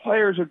 what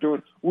players are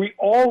doing, we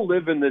all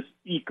live in this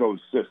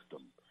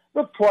ecosystem.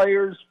 The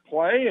players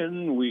play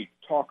and we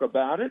talk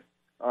about it.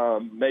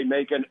 They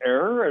make an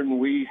error and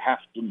we have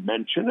to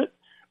mention it.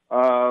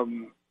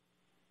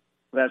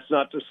 That's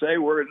not to say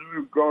we're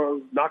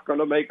not going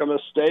to make a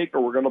mistake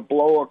or we're going to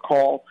blow a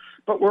call,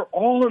 but we're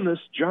all in this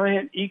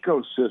giant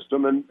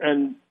ecosystem,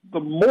 and the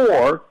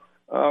more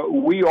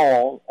we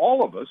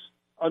all of us,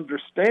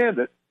 understand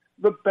it,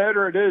 the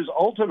better it is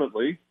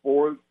ultimately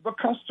for the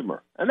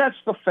customer. And that's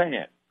the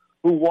fan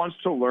who wants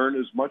to learn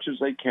as much as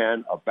they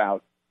can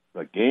about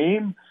the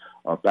game,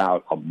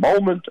 about a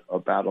moment,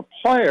 about a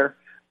player.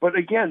 But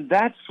again,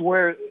 that's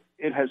where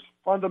it has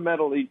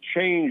fundamentally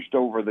changed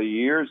over the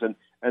years, and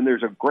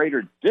there's a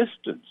greater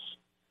distance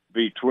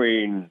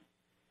between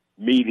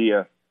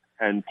media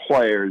and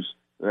players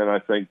than I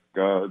think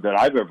that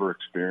I've ever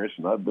experienced,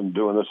 and I've been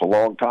doing this a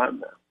long time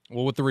now.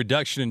 Well, with the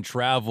reduction in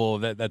travel,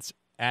 that's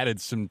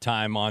added some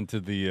time onto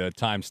the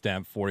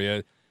timestamp for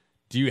you.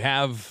 Do you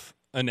have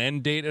an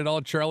end date at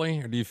all, Charlie,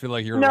 or do you feel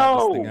like you're writing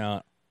this thing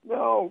out?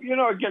 No.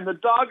 Again, the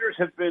Dodgers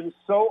have been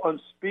so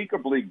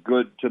unspeakably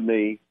good to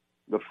me.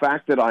 The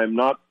fact that I'm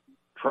not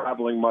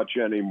traveling much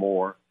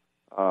anymore,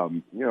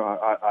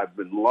 I've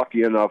been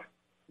lucky enough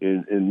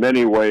in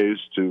many ways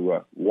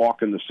to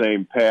walk in the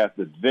same path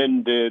that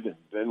Vin did.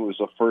 Vin was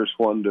the first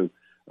one to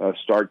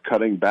start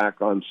cutting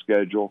back on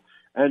schedule.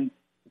 And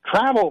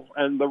travel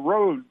and the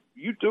road,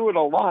 you do it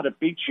a lot. It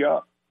beats you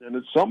up. And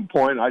at some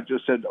point, I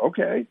just said,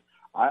 okay,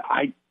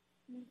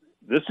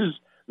 this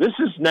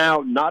is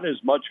now not as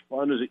much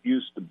fun as it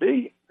used to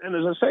be. And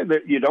as I say,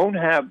 that you don't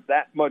have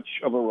that much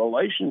of a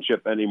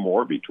relationship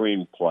anymore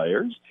between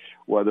players,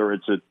 whether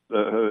it's at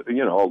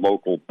a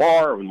local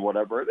bar and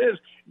whatever it is.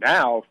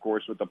 Now, of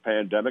course, with the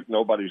pandemic,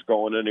 nobody's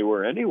going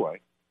anywhere anyway.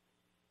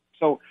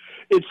 So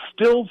it's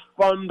still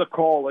fun to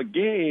call a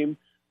game,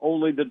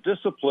 only the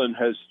discipline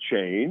has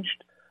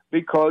changed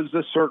because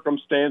the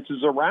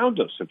circumstances around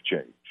us have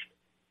changed.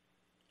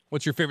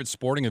 What's your favorite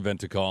sporting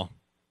event to call?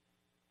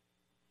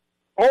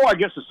 Oh, I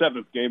guess the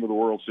seventh game of the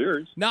World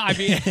Series. No, like,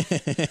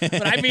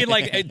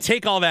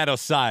 take all that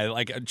aside.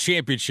 Like, a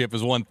championship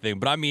is one thing,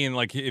 but I mean,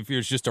 like, if it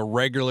was just a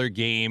regular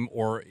game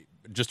or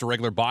just a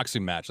regular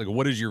boxing match, like,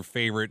 what is your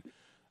favorite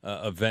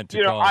event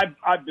to call?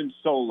 I've been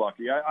so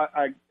lucky.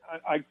 I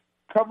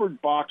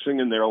covered boxing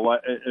in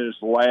its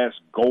last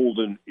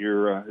golden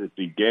era. It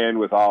began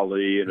with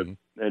Ali and it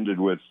ended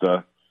with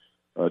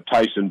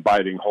Tyson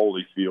biting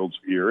Holyfield's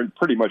ear, and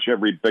pretty much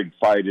every big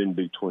fight in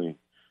between.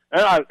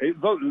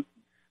 And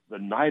the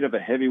night of a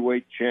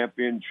heavyweight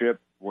championship,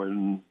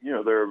 when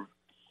there are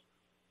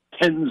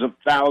tens of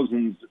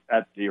thousands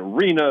at the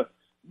arena,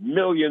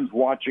 millions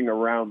watching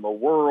around the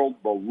world,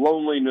 the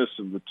loneliness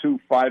of the two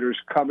fighters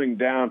coming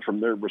down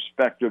from their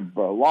respective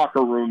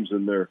locker rooms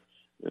in their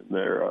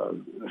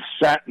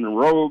satin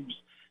robes,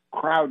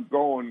 crowd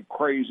going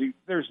crazy.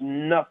 There's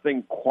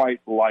nothing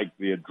quite like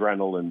the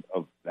adrenaline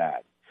of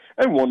that.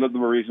 And one of the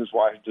reasons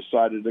why I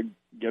decided to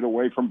get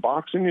away from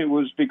boxing, it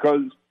was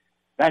because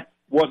that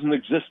wasn't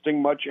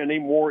existing much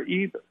anymore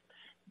either.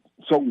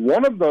 So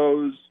one of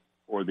those,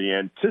 or the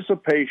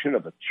anticipation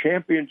of a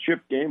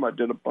championship game, I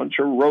did a bunch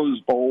of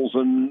Rose Bowls,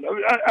 and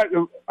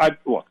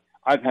look,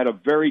 I've had a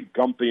very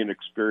Gumpian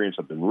experience.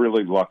 I've been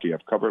really lucky.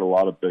 I've covered a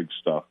lot of big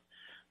stuff.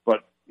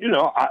 But,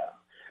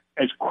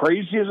 as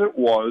crazy as it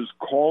was,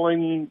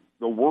 calling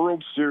the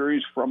World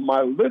Series from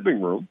my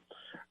living room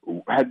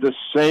had the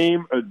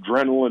same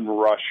adrenaline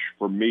rush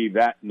for me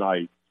that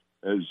night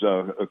as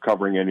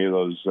covering any of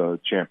those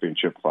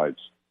championship fights.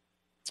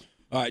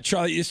 All right,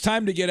 Charlie, it's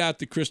time to get out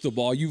the crystal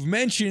ball. You've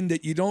mentioned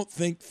that you don't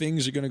think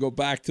things are going to go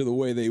back to the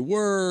way they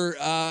were.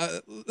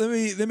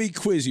 Let me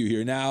quiz you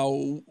here.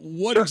 Now,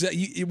 what does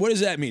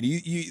that mean?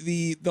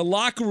 The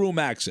locker room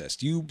access.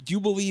 Do you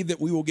believe that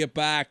we will get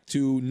back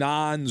to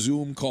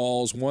non-Zoom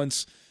calls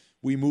once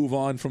we move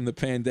on from the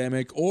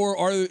pandemic, or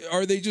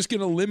are they just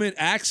going to limit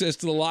access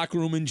to the locker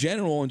room in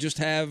general and just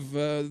have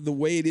the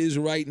way it is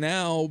right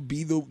now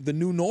be the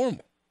new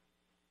normal?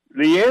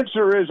 The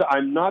answer is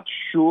I'm not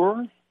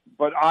sure,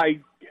 but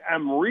I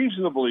am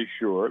reasonably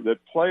sure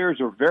that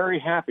players are very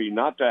happy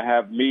not to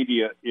have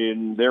media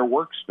in their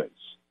workspace.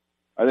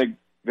 I think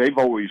they've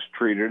always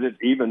treated it,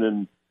 even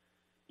in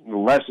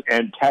less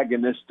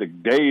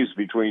antagonistic days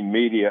between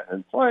media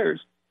and players,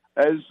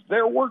 as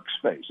their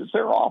workspace. It's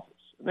their office.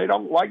 They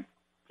don't like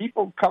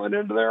people coming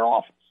into their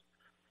office.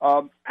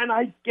 And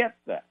I get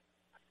that.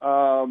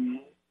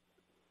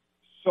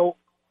 So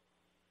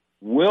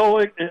Will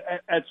it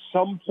at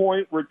some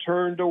point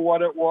return to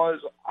what it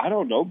was? I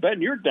don't know.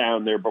 Ben, you're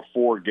down there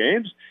before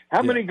games.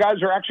 How many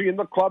guys are actually in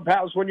the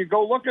clubhouse when you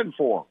go looking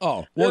for them?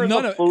 Oh, they're in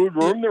the food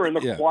room. They're in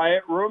the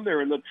quiet room.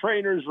 They're in the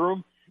trainer's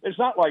room. It's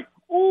not like,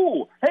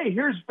 ooh, hey,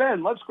 here's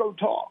Ben. Let's go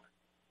talk.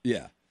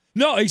 Yeah.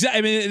 No, exactly.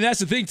 I mean, and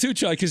that's the thing, too,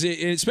 Charlie, because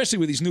especially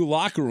with these new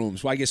locker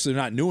rooms, well, I guess they're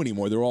not new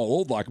anymore. They're all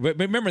old locker. But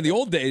remember, in the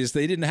old days,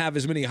 they didn't have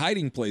as many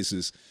hiding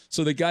places.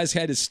 So the guys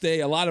had to stay.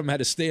 A lot of them had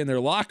to stay in their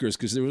lockers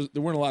because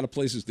there weren't a lot of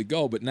places to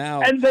go. But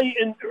now. And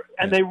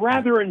they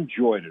rather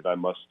enjoyed it, I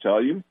must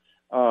tell you.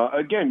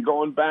 Again,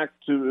 going back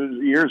to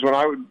years when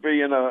I would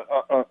be in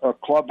a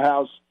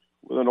clubhouse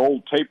with an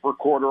old tape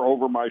recorder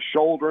over my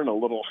shoulder and a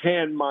little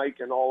hand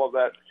mic and all of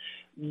that.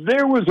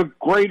 There was a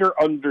greater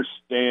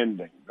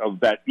understanding of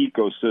that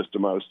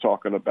ecosystem I was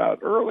talking about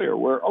earlier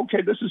where,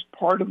 okay, this is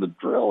part of the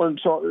drill. And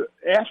so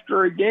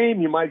after a game,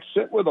 you might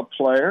sit with a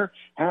player,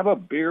 have a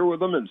beer with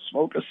them and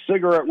smoke a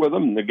cigarette with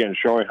them. And again,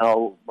 showing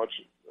how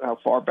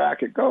far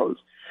back it goes.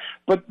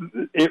 But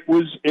it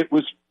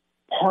was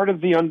part of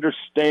the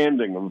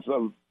understanding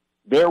of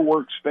their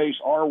workspace,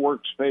 our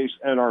workspace,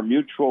 and our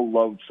mutual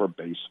love for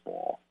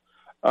baseball.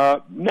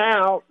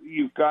 Now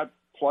you've got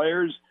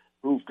players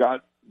who've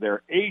got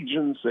their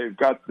agents, they've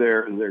got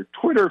their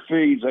Twitter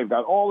feeds, they've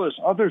got all this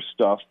other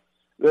stuff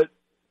that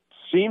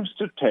seems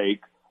to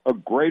take a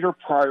greater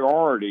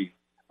priority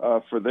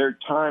for their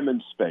time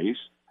and space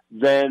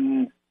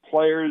than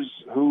players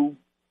who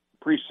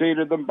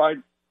preceded them by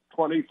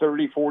 20,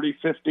 30, 40,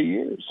 50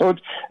 years. So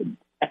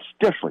it's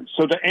different.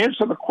 So to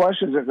answer the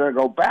questions, if they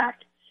go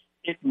back,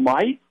 it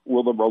might.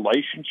 Will the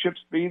relationships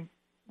be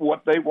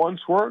what they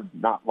once were?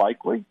 Not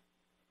likely.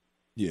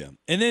 Yeah.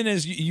 And then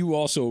as you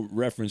also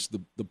referenced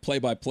the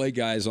play-by-play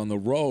guys on the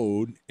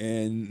road,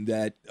 and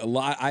that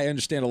I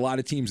understand a lot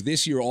of teams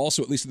this year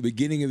also, at least at the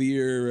beginning of the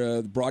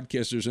year, the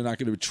broadcasters are not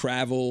going to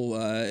travel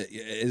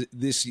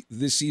this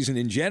season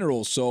in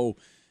general. So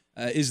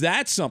is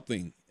that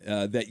something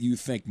that you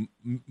think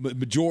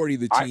majority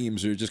of the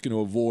teams are just going to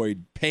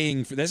avoid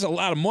paying for? There's a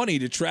lot of money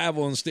to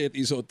travel and stay at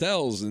these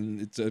hotels,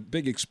 and it's a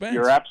big expense.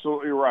 You're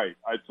absolutely right.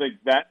 I think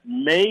that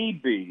may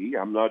be,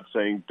 I'm not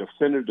saying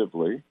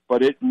definitively,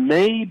 but it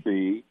may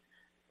be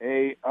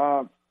a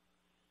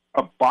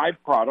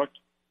byproduct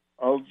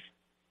of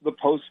the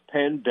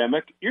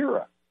post-pandemic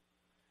era.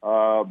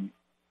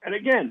 And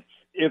again,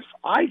 if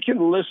I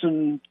can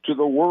listen to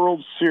the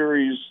World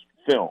Series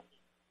film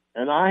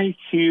and I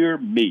hear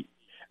me,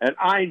 and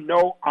I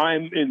know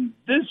I'm in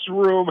this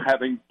room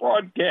having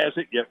broadcast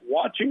it, yet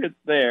watching it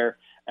there,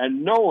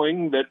 and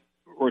knowing that,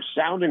 or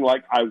sounding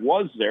like I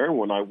was there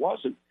when I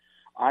wasn't,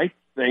 I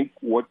think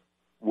what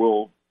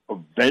will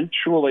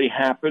eventually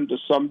happen to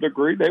some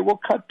degree, they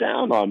will cut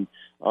down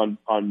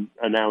on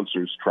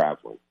announcers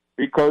traveling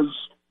because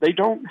they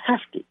don't have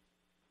to.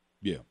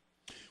 Yeah.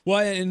 Well,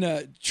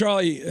 and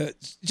Charlie,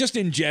 just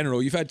in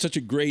general, you've had such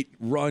a great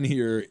run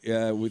here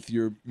with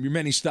your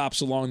many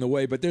stops along the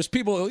way. But there's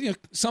people,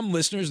 some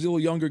listeners, the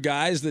little younger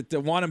guys, that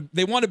want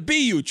to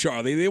be you,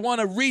 Charlie. They want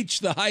to reach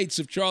the heights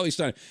of Charlie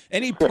Stein.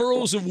 Any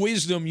pearls of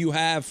wisdom you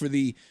have for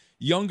the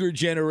younger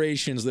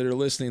generations that are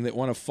listening that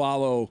want to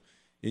follow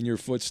in your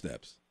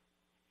footsteps?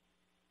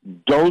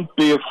 Don't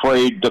be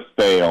afraid to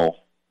fail.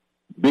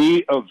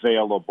 Be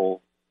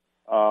available.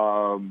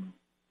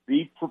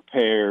 Be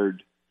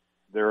prepared.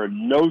 There are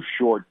no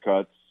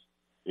shortcuts.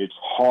 It's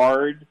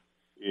hard.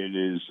 It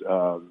is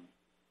a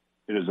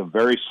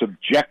very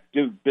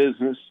subjective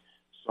business.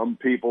 Some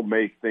people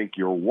may think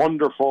you're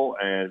wonderful,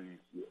 and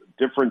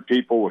different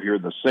people will hear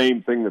the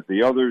same thing that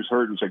the others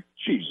heard and say,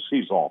 Jesus,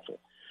 he's awful.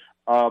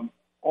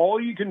 All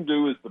you can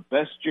do is the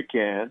best you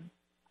can,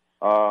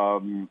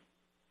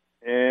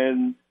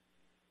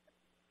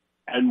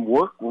 and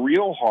work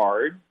real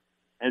hard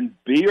and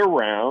be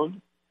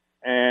around.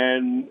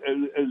 And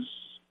as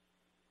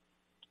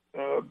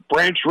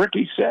Branch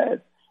Rickey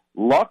said,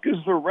 luck is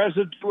the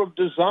residue of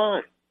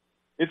design.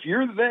 If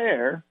you're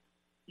there,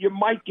 you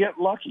might get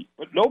lucky,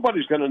 but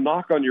nobody's going to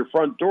knock on your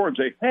front door and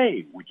say,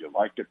 hey, would you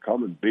like to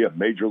come and be a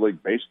Major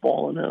League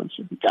Baseball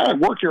announcer? You got to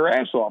work your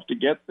ass off to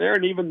get there,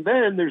 and even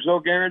then, there's no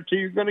guarantee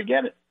you're going to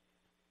get it.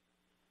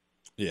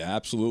 Yeah,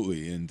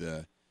 absolutely.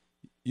 And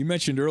you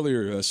mentioned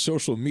earlier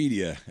social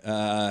media.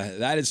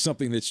 That is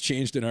something that's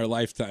changed in our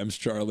lifetimes,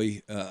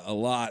 Charlie, a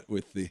lot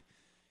with the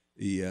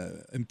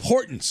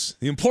importance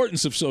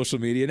of social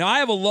media. Now, I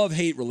have a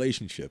love-hate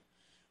relationship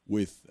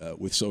with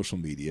social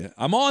media.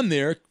 I'm on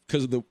there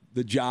because of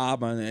the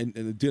job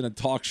and doing a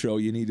talk show.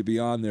 You need to be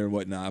on there and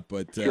whatnot.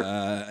 But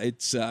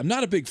it's I'm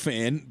not a big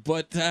fan.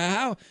 But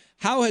how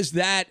has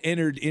that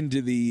entered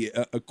into the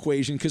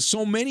equation? Because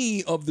so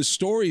many of the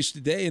stories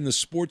today in the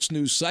sports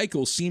news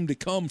cycle seem to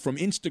come from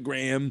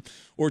Instagram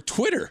or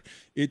Twitter.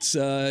 It's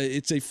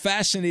a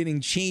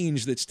fascinating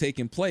change that's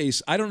taken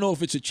place. I don't know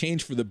if it's a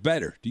change for the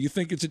better. Do you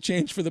think it's a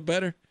change for the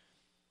better?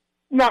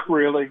 Not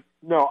really.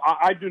 No,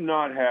 I do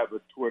not have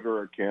a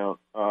Twitter account.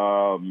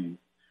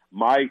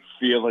 My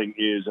feeling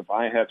is if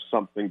I have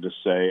something to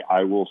say,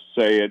 I will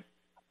say it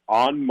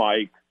on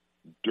mic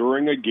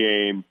during a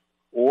game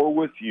or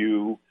with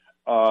you.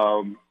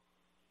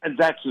 And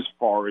that's as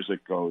far as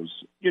it goes.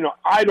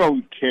 I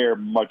don't care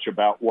much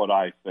about what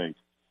I think,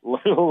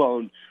 let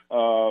alone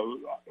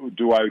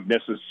do I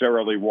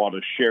necessarily want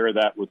to share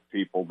that with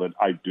people that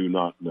I do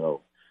not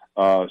know.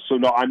 So,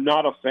 no, I'm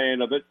not a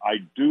fan of it. I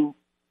do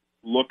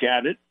look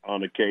at it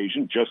on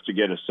occasion just to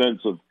get a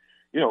sense of,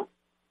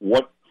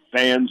 what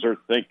fans are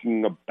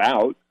thinking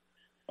about.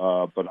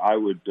 But I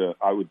would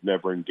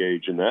never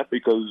engage in that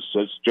because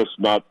that's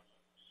not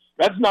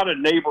a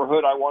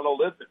neighborhood I want to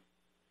live in.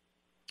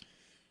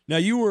 Now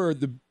you were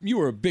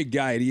a big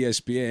guy at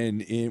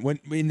ESPN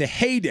in the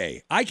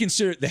heyday. I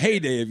consider it the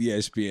heyday of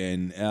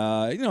ESPN.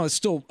 It's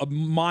still a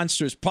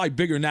monster. It's probably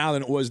bigger now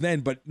than it was then,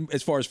 but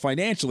as far as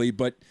financially,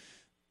 but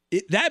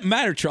that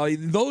mattered, Charlie.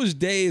 Those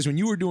days when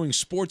you were doing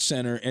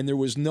SportsCenter and there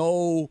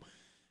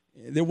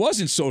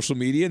wasn't social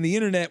media and the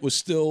internet was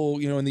still,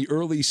 in the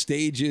early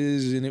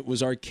stages and it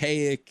was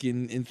archaic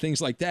and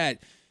things like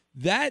that.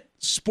 That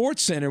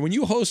SportsCenter, when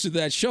you hosted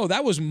that show,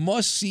 that was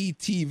must-see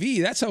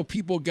TV. That's how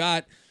people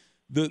got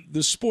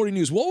the sporting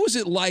news. What was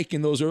it like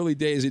in those early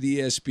days at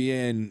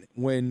ESPN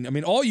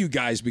when, all you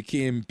guys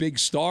became big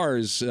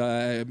stars,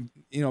 in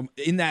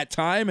that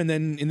time and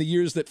then in the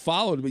years that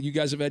followed, but you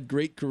guys have had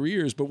great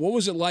careers. But what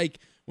was it like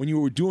when you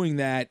were doing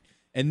that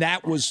and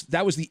that was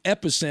the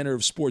epicenter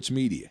of sports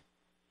media?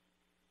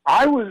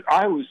 I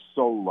was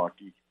so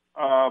lucky.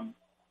 I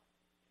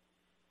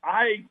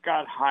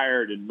got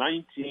hired in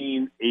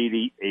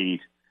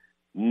 1988,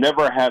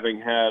 never having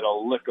had a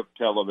lick of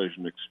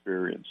television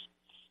experience.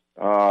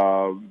 But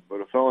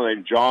a fellow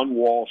named John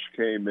Walsh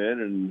came in,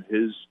 and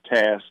his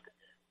task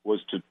was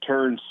to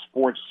turn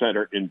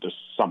SportsCenter into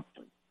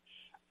something.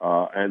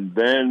 And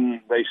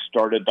then they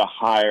started to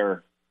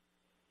hire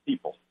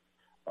people.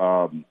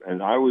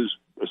 And I was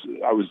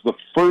the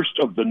first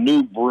of the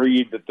new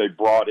breed that they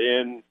brought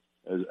in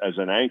as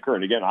an anchor.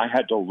 And again, I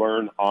had to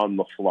learn on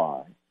the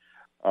fly.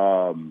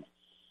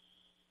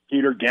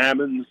 Peter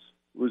Gammons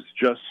was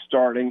just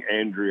starting.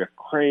 Andrea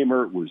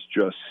Kramer was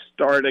just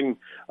starting.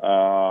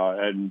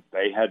 And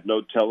they had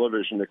no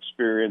television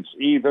experience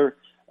either.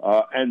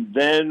 And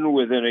then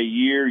within a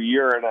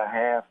year and a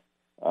half,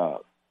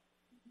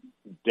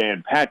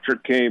 Dan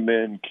Patrick came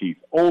in, Keith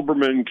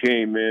Olbermann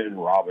came in,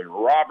 Robin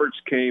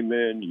Roberts came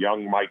in,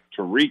 young Mike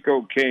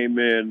Tirico came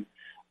in.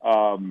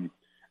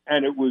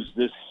 And it was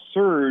this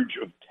surge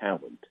of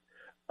talent.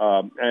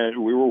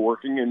 And we were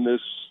working in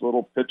this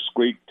little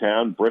pipsqueak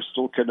town,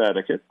 Bristol,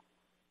 Connecticut.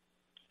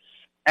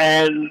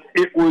 And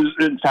it was,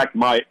 in fact,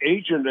 my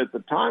agent at the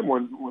time,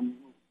 when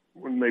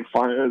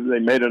they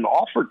made an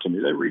offer to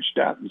me, they reached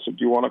out and said,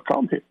 "Do you want to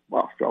come here?"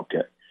 Well,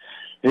 okay.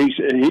 He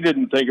said he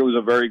didn't think it was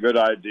a very good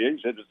idea. He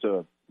said it's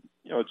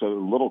a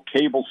little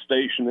cable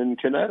station in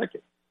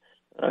Connecticut.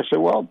 And I said,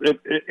 well,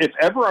 if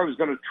ever I was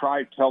going to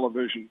try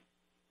television,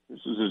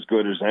 this is as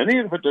good as any.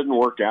 And if it didn't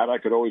work out, I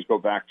could always go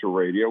back to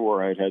radio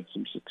where I'd had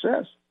some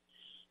success.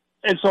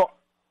 And so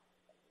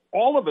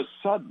all of a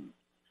sudden,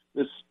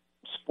 this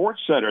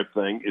SportsCenter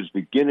thing is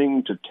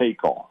beginning to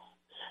take off.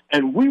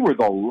 And we were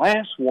the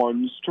last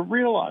ones to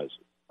realize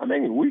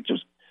it. We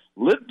just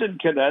lived in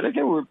Connecticut.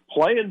 We were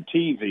playing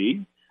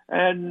TV.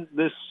 And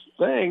this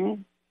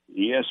thing,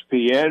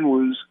 ESPN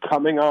was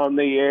coming on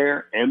the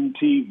air.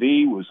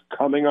 MTV was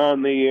coming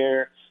on the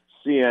air.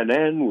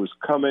 CNN was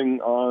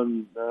coming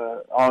on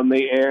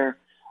the air,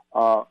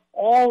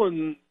 all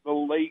in the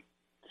late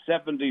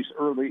 70s,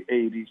 early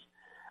 80s.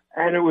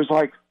 And it was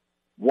like,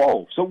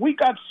 whoa. So we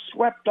got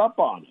swept up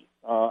on it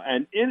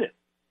and in it.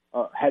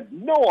 Had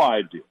no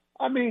idea.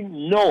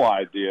 No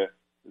idea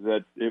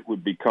that it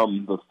would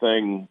become the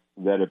thing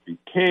that it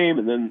became.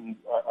 And then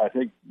I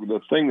think the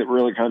thing that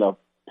really kind of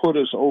put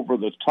us over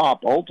the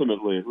top,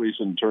 ultimately, at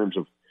least in terms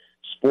of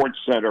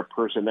SportsCenter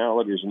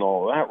personalities and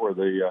all of that, were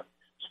the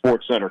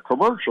SportsCenter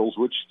commercials,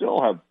 which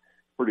still have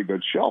pretty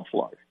good shelf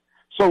life.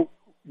 So,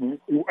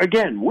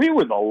 again, we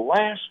were the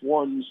last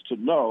ones to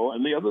know.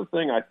 And the other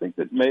thing I think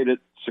that made it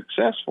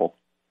successful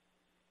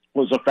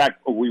was the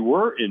fact that we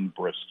were in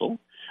Bristol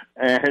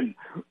and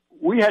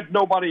we had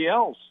nobody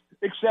else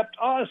except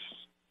us.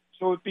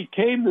 So it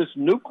became this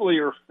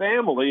nuclear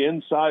family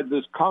inside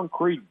this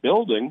concrete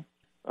building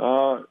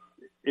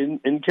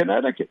in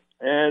Connecticut.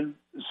 And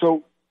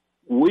so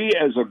we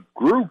as a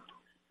group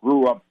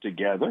grew up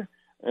together,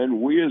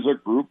 and we as a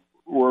group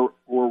were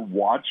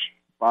watched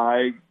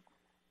by,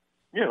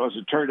 as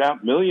it turned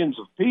out, millions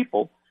of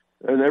people.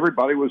 And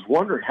everybody was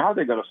wondering how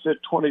they're going to fit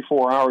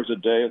 24 hours a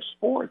day of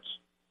sports.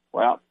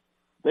 Well,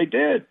 they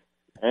did.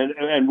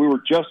 And we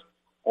were just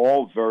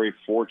all very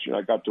fortunate.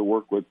 I got to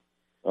work with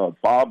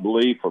Bob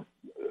Lee for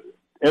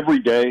every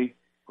day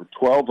for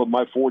 12 of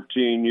my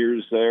 14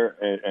 years there,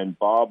 and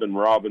Bob and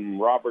Robin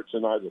Roberts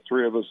and I, the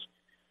three of us,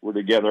 were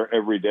together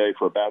every day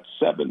for about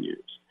 7 years.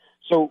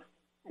 So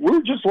we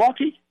were just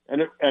lucky,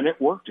 and it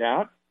worked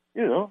out.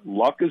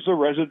 Luck is a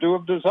residue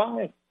of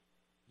design.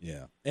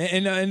 Yeah,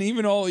 and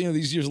even all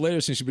these years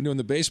later, since you've been doing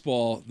the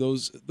baseball,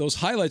 those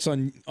highlights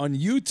on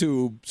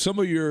YouTube, some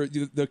of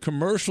the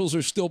commercials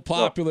are still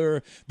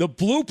popular. The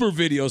blooper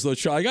videos, though,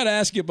 Charlie, I got to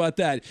ask you about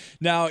that.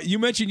 Now, you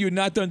mentioned you had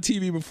not done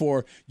TV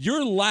before.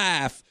 Your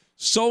laugh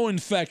So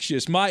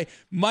infectious. My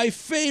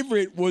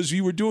favorite was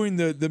you were doing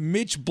the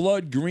Mitch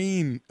Blood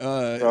Green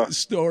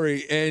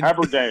story. And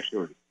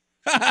haberdashery.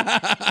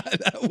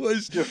 That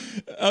was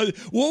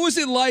what was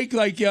it like?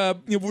 Like,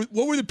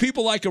 what were the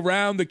people like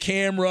around the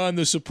camera and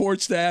the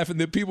support staff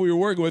and the people you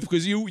were working with?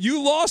 Because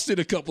you lost it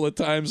a couple of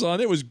times on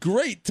it. It was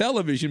great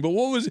television, but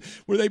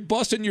were they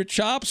busting your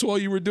chops while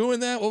you were doing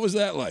that? What was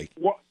that like?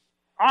 Well,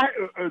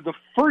 the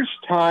first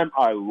time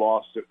I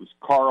lost it was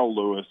Carl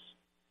Lewis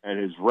and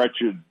his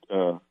wretched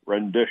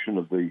rendition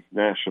of the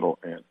national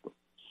anthem.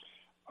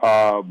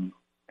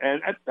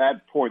 And at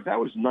that point, that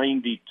was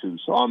 92.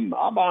 So I'm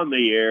on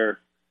the air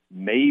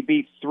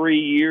maybe 3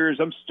 years.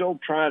 I'm still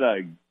trying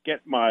to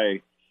get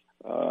my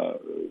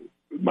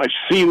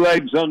sea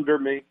legs under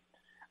me.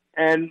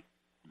 And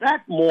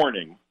that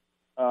morning,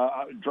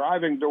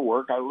 driving to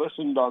work, I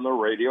listened on the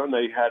radio, and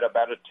they had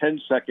about a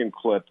 10-second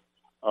clip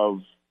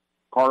of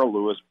Carl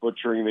Lewis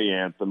butchering the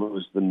anthem. It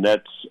was the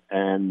Nets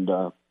and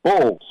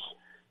Bulls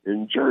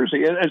in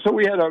Jersey. And so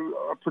we had a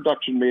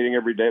production meeting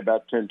every day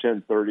about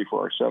 10:30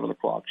 for our 7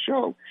 o'clock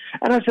show.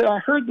 And I said, I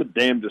heard the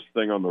damnedest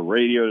thing on the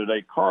radio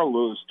today, Carl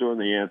Lewis doing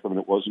the anthem, and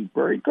it wasn't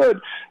very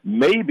good.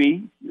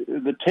 Maybe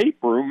the tape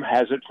room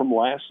has it from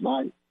last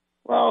night.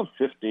 Well,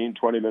 15,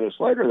 20 minutes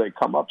later, they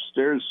come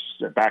upstairs,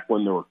 back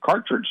when there were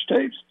cartridge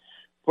tapes,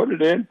 put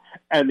it in,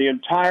 and the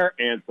entire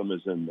anthem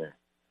is in there.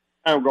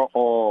 And I go,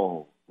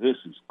 oh, this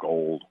is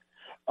gold.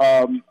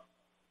 And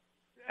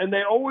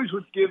they always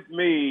would give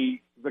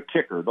me the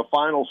kicker, the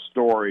final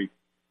story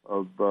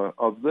of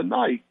the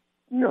night.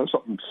 You know,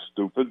 something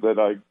stupid that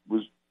I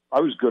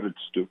was good at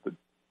stupid.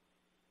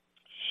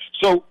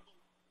 So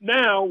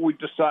now we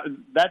decided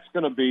that's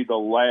going to be the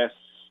last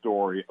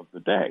story of the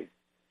day.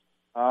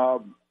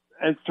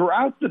 And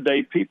throughout the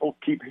day, people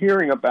keep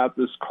hearing about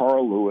this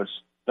Carl Lewis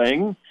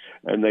thing,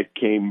 and they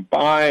came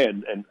by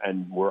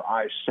and where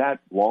I sat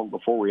long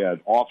before we had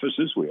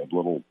offices, we had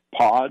little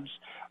pods.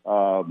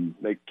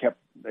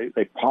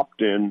 They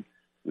popped in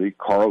the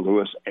Carl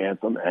Lewis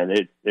anthem, and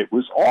it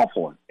was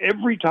awful. And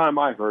every time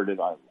I heard it,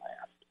 I laughed.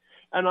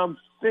 And I'm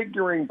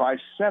figuring by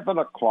 7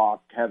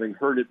 o'clock, having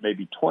heard it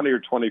maybe 20 or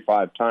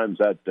 25 times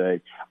that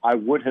day, I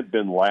would have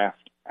been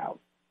laughed out.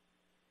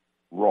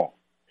 Wrong.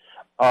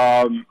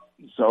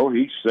 So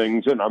he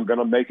sings, and I'm going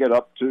to make it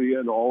up to you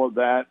and all of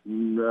that.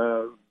 And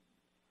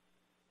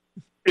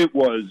it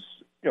was,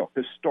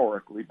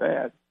 historically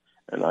bad.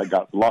 And I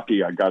got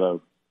lucky. I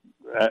got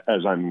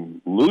as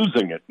I'm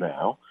losing it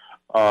now,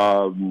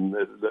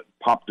 that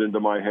popped into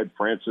my head,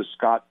 Francis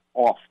Scott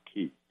off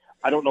key.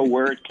 I don't know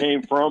where it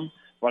came from,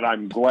 but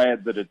I'm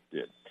glad that it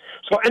did.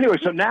 So anyway,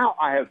 so now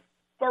I have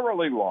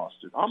thoroughly lost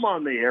it. I'm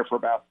on the air for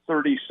about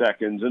 30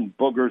 seconds, and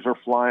boogers are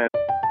flying.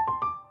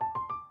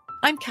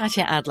 I'm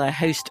Katya Adler,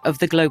 host of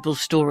The Global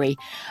Story.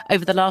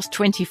 Over the last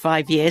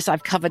 25 years,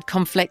 I've covered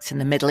conflicts in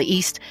the Middle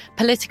East,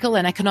 political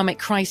and economic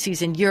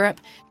crises in Europe,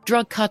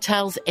 drug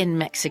cartels in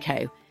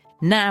Mexico.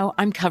 Now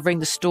I'm covering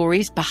the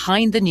stories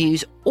behind the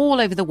news all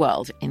over the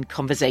world in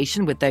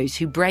conversation with those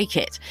who break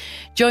it.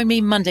 Join me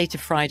Monday to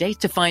Friday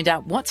to find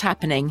out what's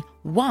happening,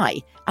 why,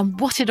 and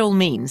what it all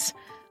means.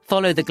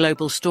 Follow The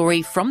Global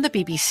Story from the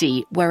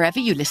BBC wherever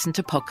you listen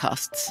to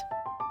podcasts.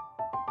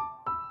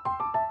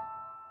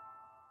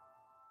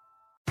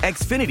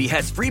 Xfinity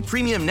has free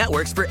premium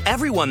networks for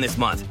everyone this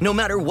month, no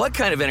matter what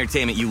kind of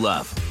entertainment you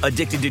love.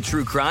 Addicted to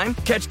true crime?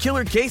 Catch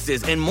killer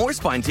cases and more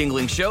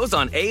spine-tingling shows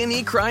on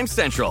A&E Crime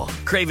Central.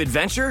 Crave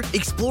adventure?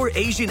 Explore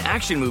Asian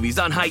action movies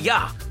on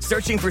Hi-Ya.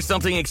 Searching for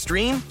something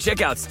extreme?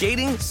 Check out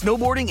skating,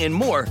 snowboarding, and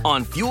more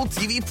on Fuel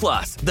TV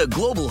Plus, the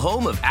global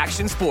home of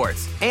action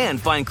sports.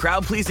 And find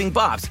crowd-pleasing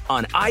bops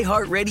on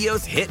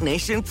iHeartRadio's Hit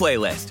Nation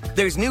playlist.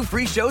 There's new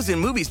free shows and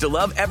movies to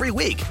love every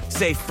week.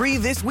 Say free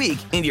this week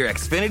in your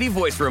Xfinity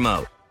voice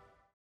remote.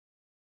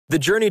 The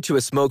journey to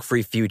a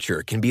smoke-free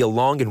future can be a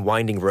long and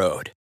winding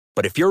road.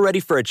 But if you're ready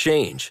for a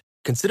change,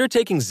 consider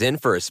taking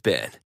Zyn for a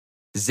spin.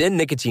 Zyn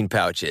nicotine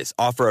pouches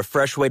offer a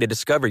fresh way to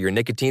discover your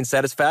nicotine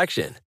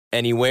satisfaction.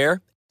 Anywhere,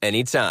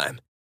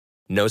 anytime.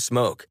 No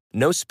smoke,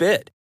 no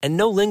spit, and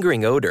no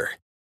lingering odor.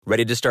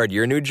 Ready to start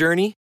your new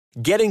journey?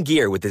 Get in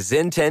gear with the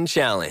Zyn 10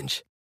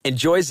 Challenge.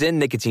 Enjoy Zyn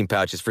nicotine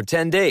pouches for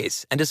 10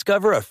 days and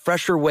discover a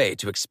fresher way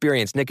to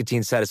experience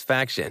nicotine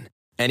satisfaction.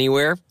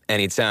 Anywhere,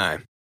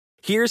 anytime.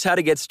 Here's how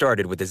to get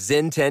started with the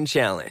Zyn 10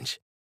 Challenge.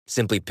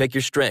 Simply pick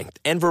your strength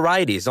and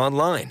varieties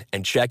online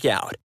and check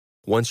out.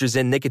 Once your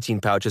Zyn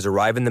nicotine pouches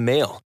arrive in the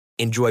mail,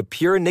 enjoy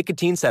pure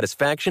nicotine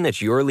satisfaction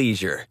at your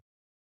leisure.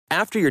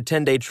 After your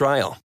 10-day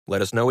trial,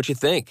 let us know what you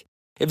think.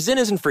 If Zyn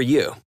isn't for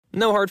you,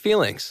 no hard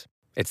feelings.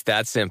 It's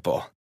that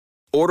simple.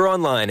 Order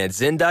online at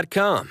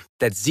Zyn.com,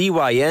 that's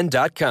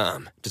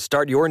ZYN.com, to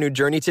start your new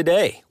journey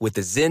today with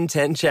the Zyn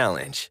 10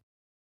 Challenge.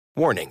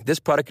 Warning, this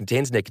product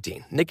contains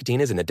nicotine. Nicotine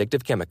is an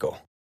addictive chemical.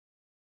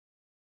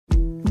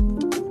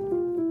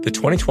 The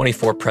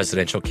 2024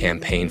 presidential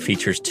campaign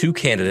features two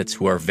candidates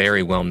who are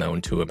very well known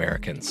to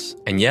Americans.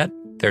 And yet,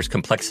 there's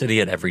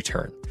complexity at every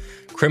turn.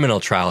 Criminal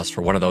trials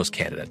for one of those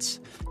candidates.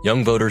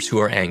 Young voters who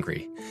are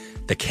angry.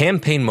 The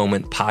Campaign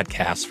Moment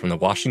podcast from the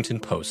Washington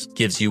Post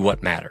gives you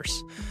what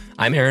matters.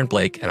 I'm Aaron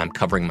Blake, and I'm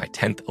covering my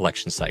 10th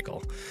election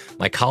cycle.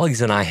 My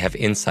colleagues and I have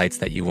insights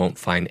that you won't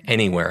find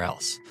anywhere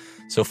else.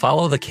 So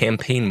follow the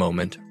campaign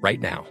moment right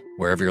now,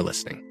 wherever you're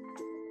listening.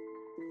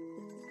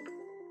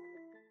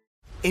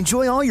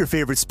 Enjoy all your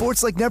favorite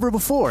sports like never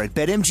before at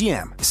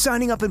BetMGM.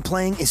 Signing up and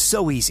playing is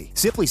so easy.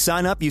 Simply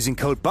sign up using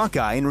code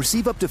Buckeye and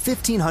receive up to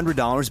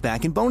 $1,500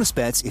 back in bonus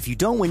bets if you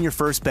don't win your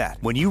first bet.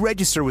 When you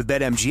register with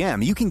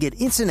BetMGM, you can get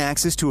instant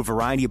access to a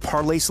variety of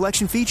parlay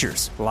selection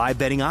features, live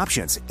betting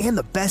options, and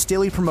the best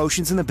daily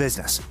promotions in the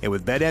business. And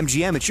with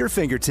BetMGM at your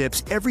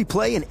fingertips, every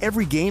play and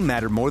every game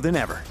matter more than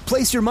ever.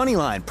 Place your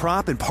moneyline,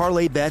 prop, and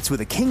parlay bets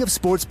with the king of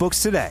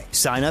sportsbooks today.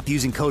 Sign up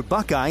using code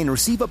Buckeye and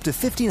receive up to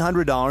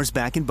 $1,500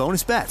 back in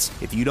bonus bets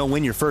if you don't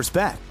win your first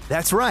bet.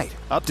 That's right,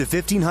 up to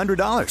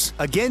 $1,500.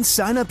 Again,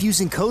 sign up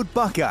using code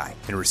Buckeye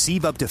and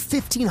receive up to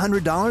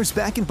 $1,500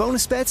 back in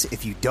bonus bets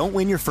if you don't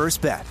win your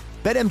first bet.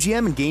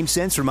 BetMGM and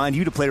GameSense remind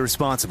you to play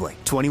responsibly.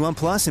 21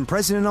 plus and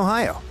present in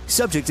Ohio.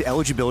 Subject to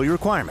eligibility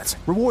requirements.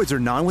 Rewards are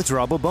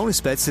non-withdrawable bonus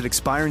bets that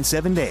expire in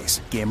 7 days.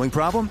 Gambling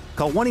problem?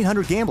 Call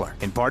 1-800-GAMBLER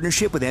in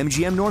partnership with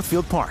MGM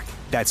Northfield Park.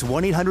 That's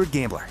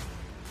 1-800-GAMBLER.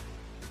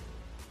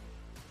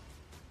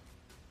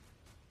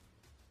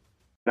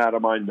 Out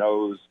of my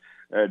nose.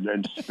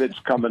 And spit's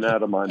coming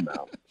out of my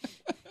mouth.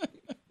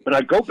 But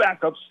I go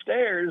back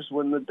upstairs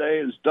when the day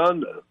is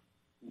done to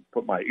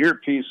put my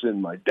earpiece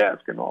in my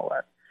desk and all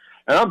that.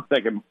 And I'm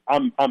thinking,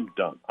 I'm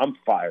done. I'm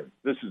fired.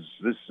 This is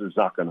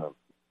not gonna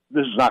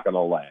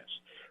last.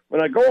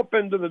 When I go up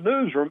into the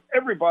newsroom,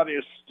 everybody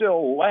is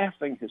still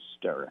laughing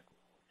hysterically.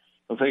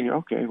 I'm thinking,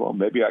 okay, well,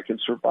 maybe I can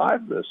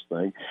survive this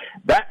thing.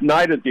 That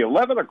night at the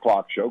 11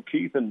 o'clock show,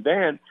 Keith and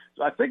Dan,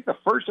 I think the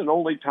first and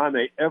only time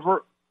they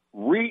ever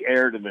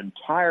re-aired an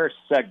entire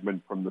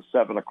segment from the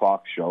 7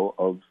 o'clock show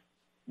of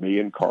me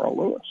and Carl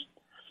Lewis.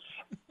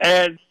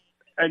 And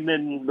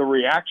then the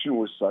reaction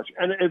was such,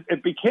 and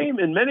it became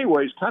in many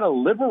ways kind of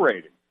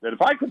liberating that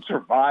if I could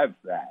survive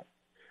that,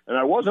 and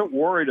I wasn't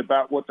worried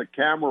about what the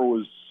camera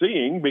was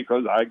seeing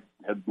because I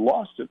had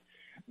lost it,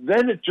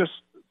 then it just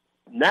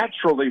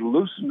naturally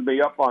loosened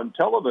me up on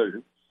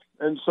television.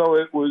 And so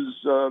it was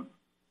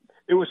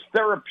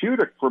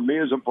therapeutic for me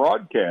as a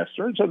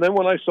broadcaster. And so then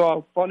when I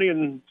saw funny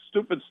and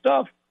stupid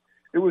stuff,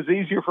 it was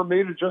easier for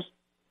me to just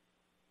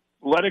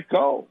let it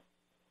go.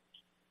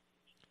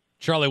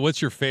 Charlie, what's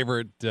your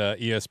favorite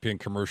ESPN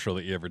commercial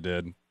that you ever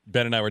did?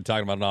 Ben and I were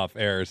talking about it off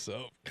air,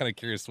 so kind of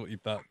curious what you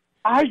thought.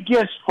 I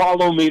guess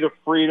Follow Me to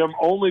Freedom,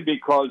 only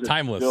because it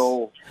Timeless.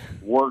 Still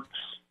works.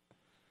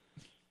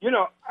 You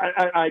know,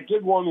 I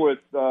did one with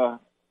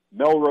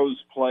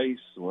Melrose Place,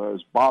 where it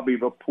was Bobby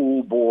the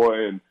Pool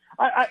Boy, and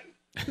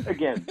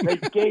again, they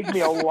gave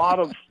me a lot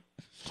of,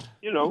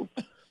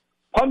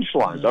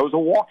 punchlines. I was a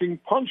walking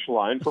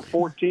punchline for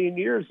 14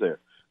 years there.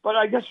 But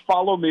I guess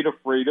Follow Me to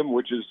Freedom,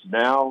 which is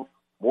now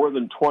more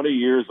than 20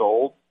 years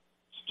old,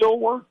 still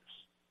works.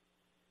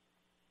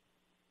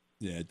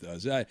 Yeah, it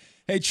does.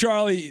 Hey,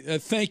 Charlie,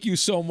 thank you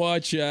so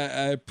much.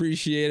 I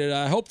appreciate it.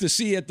 I hope to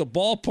see you at the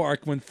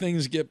ballpark when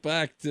things get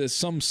back to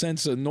some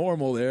sense of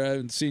normal there. I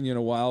haven't seen you in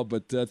a while,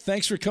 but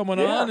thanks for coming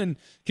on and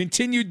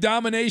continued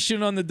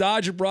domination on the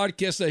Dodger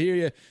broadcast. I hear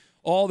you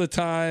all the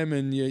time,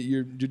 and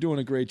you're doing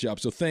a great job.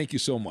 So thank you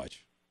so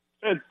much.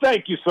 And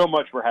thank you so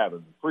much for having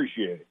me.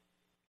 Appreciate it.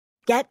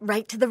 Get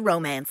right to the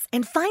romance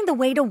and find the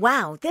way to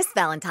wow this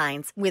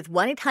Valentine's with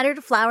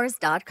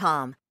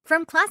 1-800-Flowers.com.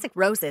 From classic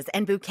roses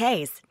and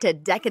bouquets to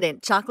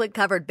decadent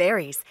chocolate-covered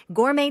berries,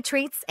 gourmet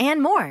treats,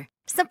 and more.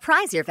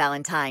 Surprise your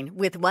Valentine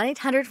with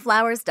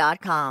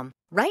 1-800-Flowers.com.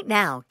 Right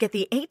now, get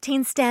the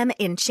 18-stem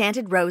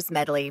Enchanted Rose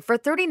Medley for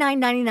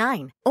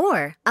 $39.99.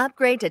 Or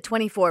upgrade to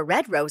 24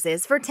 red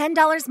roses for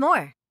 $10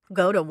 more.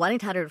 Go to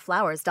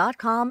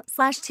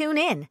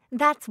 1-800-Flowers.com/tune-in.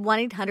 That's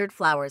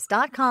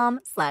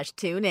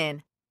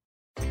 1-800-Flowers.com/tune-in.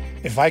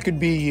 If I could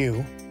be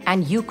you.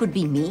 And you could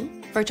be me?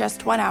 For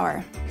just 1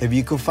 hour. If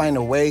you could find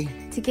a way.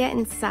 To get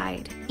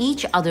inside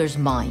each other's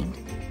mind.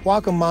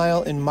 Walk a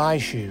mile in my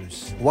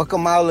shoes. Walk a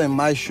mile in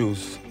my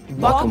shoes.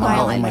 Walk a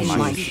mile in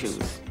my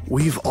shoes.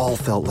 We've all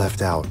felt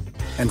left out.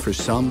 And for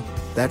some,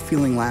 that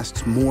feeling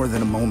lasts more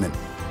than a moment.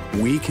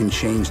 We can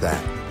change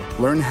that.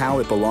 Learn how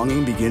at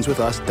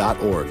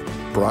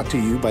belongingbeginswithus.org. Brought to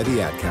you by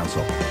the Ad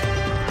Council.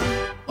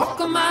 Walk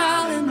a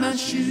mile in my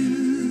shoes.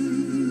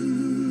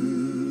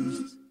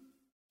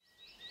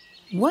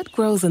 What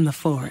grows in the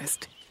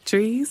forest?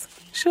 Trees?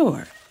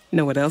 Sure.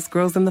 Know what else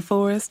grows in the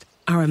forest?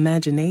 Our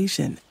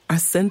imagination, our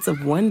sense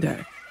of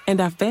wonder, and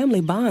our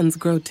family bonds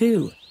grow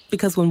too.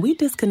 Because when we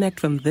disconnect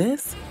from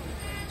this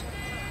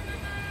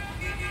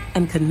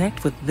and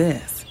connect with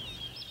this,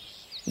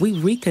 we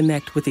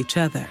reconnect with each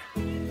other.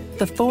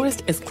 The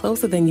forest is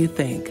closer than you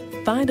think.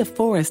 Find a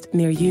forest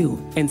near you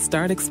and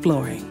start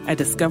exploring at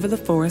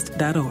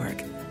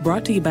discovertheforest.org.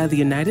 Brought to you by the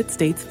United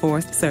States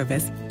Forest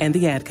Service and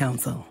the Ad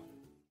Council.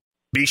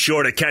 Be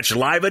sure to catch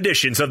live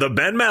editions of The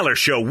Ben Maller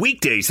Show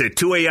weekdays at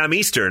 2 a.m.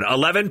 Eastern,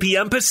 11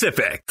 p.m.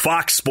 Pacific.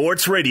 Fox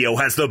Sports Radio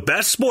has the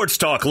best sports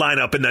talk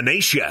lineup in the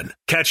nation.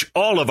 Catch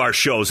all of our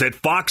shows at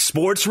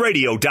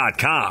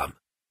foxsportsradio.com.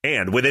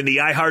 And within the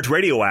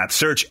iHeartRadio app,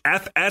 search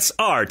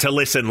FSR to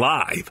listen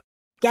live.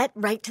 Get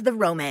right to the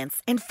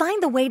romance and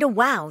find the way to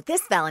wow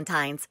this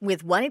Valentine's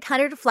with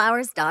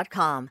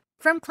 1-800-Flowers.com.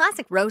 From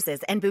classic roses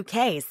and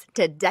bouquets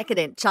to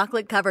decadent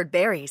chocolate-covered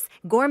berries,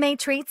 gourmet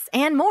treats,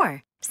 and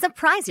more.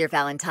 Surprise your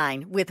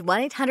Valentine with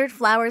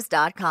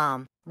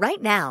 1-800-Flowers.com.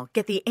 Right now,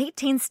 get the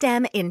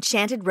 18-stem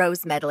Enchanted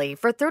Rose Medley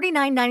for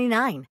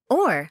 $39.99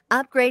 or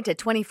upgrade to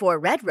 24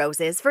 red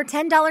roses for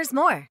 $10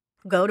 more.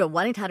 Go to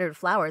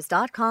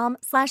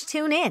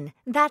 1-800-Flowers.com/tune-in.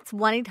 That's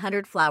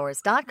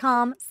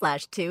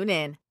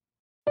 1-800-Flowers.com/tune-in.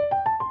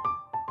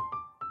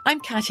 I'm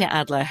Katya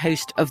Adler,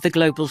 host of The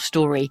Global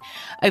Story.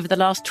 Over the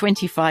last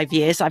 25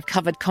 years, I've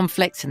covered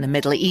conflicts in the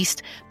Middle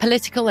East,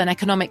 political and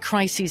economic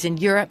crises in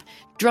Europe,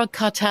 drug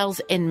cartels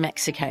in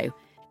Mexico.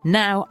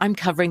 Now I'm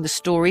covering the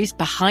stories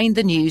behind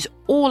the news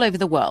all over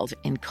the world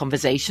in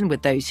conversation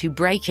with those who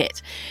break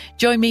it.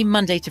 Join me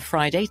Monday to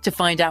Friday to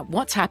find out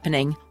what's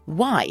happening,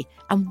 why,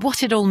 and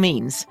what it all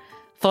means.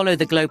 Follow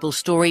The Global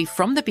Story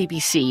from the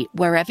BBC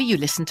wherever you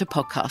listen to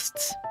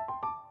podcasts.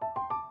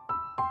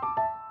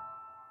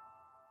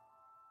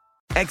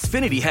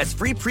 Xfinity has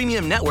free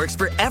premium networks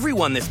for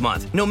everyone this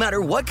month, no matter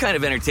what kind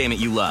of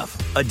entertainment you love.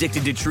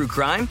 Addicted to true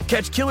crime?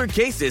 Catch killer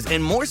cases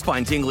and more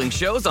spine-tingling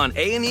shows on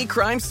A&E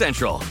Crime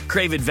Central.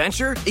 Crave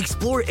adventure?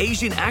 Explore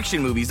Asian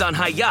action movies on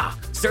Hi-Ya.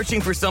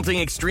 Searching for something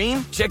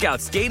extreme? Check out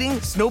skating,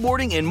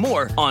 snowboarding, and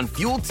more on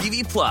Fuel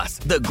TV Plus,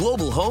 the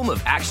global home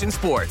of action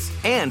sports.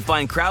 And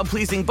find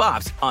crowd-pleasing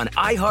bops on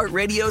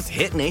iHeartRadio's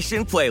Hit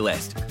Nation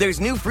playlist. There's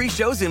new free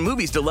shows and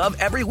movies to love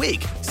every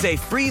week. Say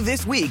free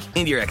this week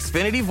in your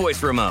Xfinity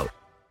voice remote.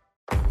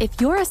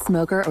 If you're a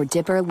smoker or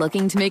dipper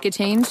looking to make a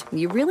change,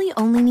 you really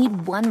only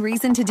need one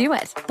reason to do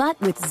it. But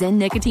with Zyn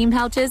nicotine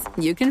pouches,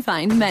 you can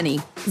find many.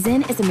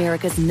 Zyn is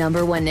America's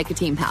 #1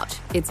 nicotine pouch.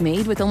 It's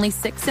made with only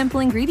 6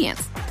 simple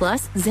ingredients.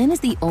 Plus, Zyn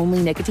is the only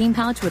nicotine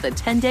pouch with a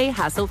 10-day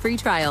hassle-free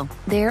trial.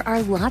 There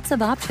are lots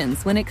of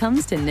options when it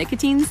comes to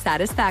nicotine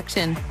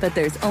satisfaction, but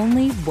there's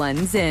only one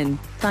Zyn.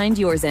 Find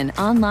your Zyn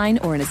online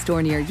or in a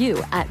store near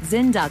you at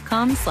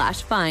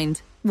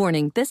zyn.com/find.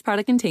 Warning, this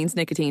product contains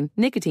nicotine.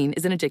 Nicotine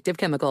is an addictive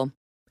chemical.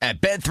 At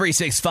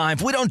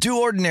Bet365, we don't do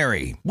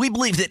ordinary. We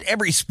believe that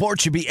every sport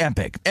should be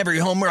epic. Every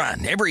home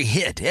run, every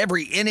hit,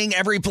 every inning,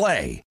 every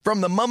play. From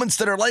the moments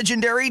that are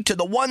legendary to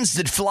the ones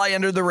that fly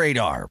under the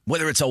radar.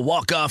 Whether it's a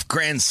walk-off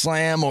grand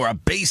slam or a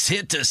base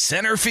hit to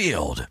center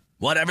field.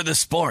 Whatever the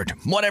sport,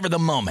 whatever the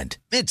moment,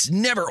 it's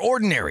never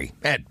ordinary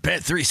at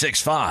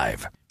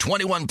Bet365.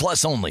 21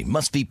 plus only.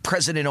 Must be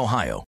present in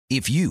Ohio.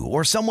 If you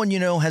or someone you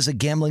know has a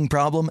gambling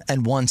problem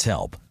and wants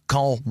help,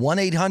 call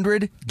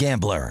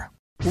 1-800-GAMBLER.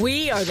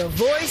 We are the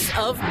voice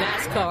of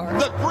NASCAR.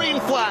 The green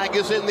flag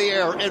is in the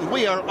air, and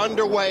we are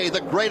underway. The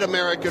Great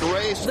American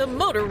Race. The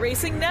Motor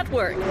Racing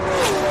Network.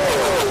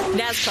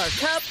 NASCAR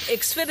Cup,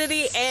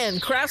 Xfinity,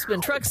 and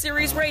Craftsman Truck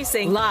Series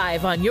Racing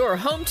live on your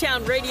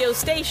hometown radio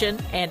station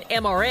and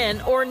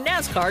MRN or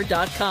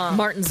NASCAR.com.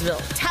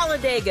 Martinsville,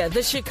 Talladega,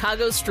 the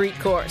Chicago Street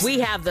Course. We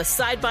have the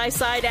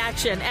side-by-side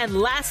action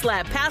and last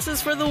lap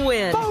passes for the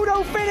win.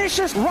 Photo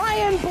finishes.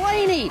 Ryan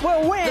Blaney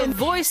will win. The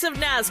voice of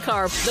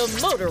NASCAR, the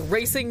Motor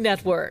Racing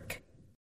Network.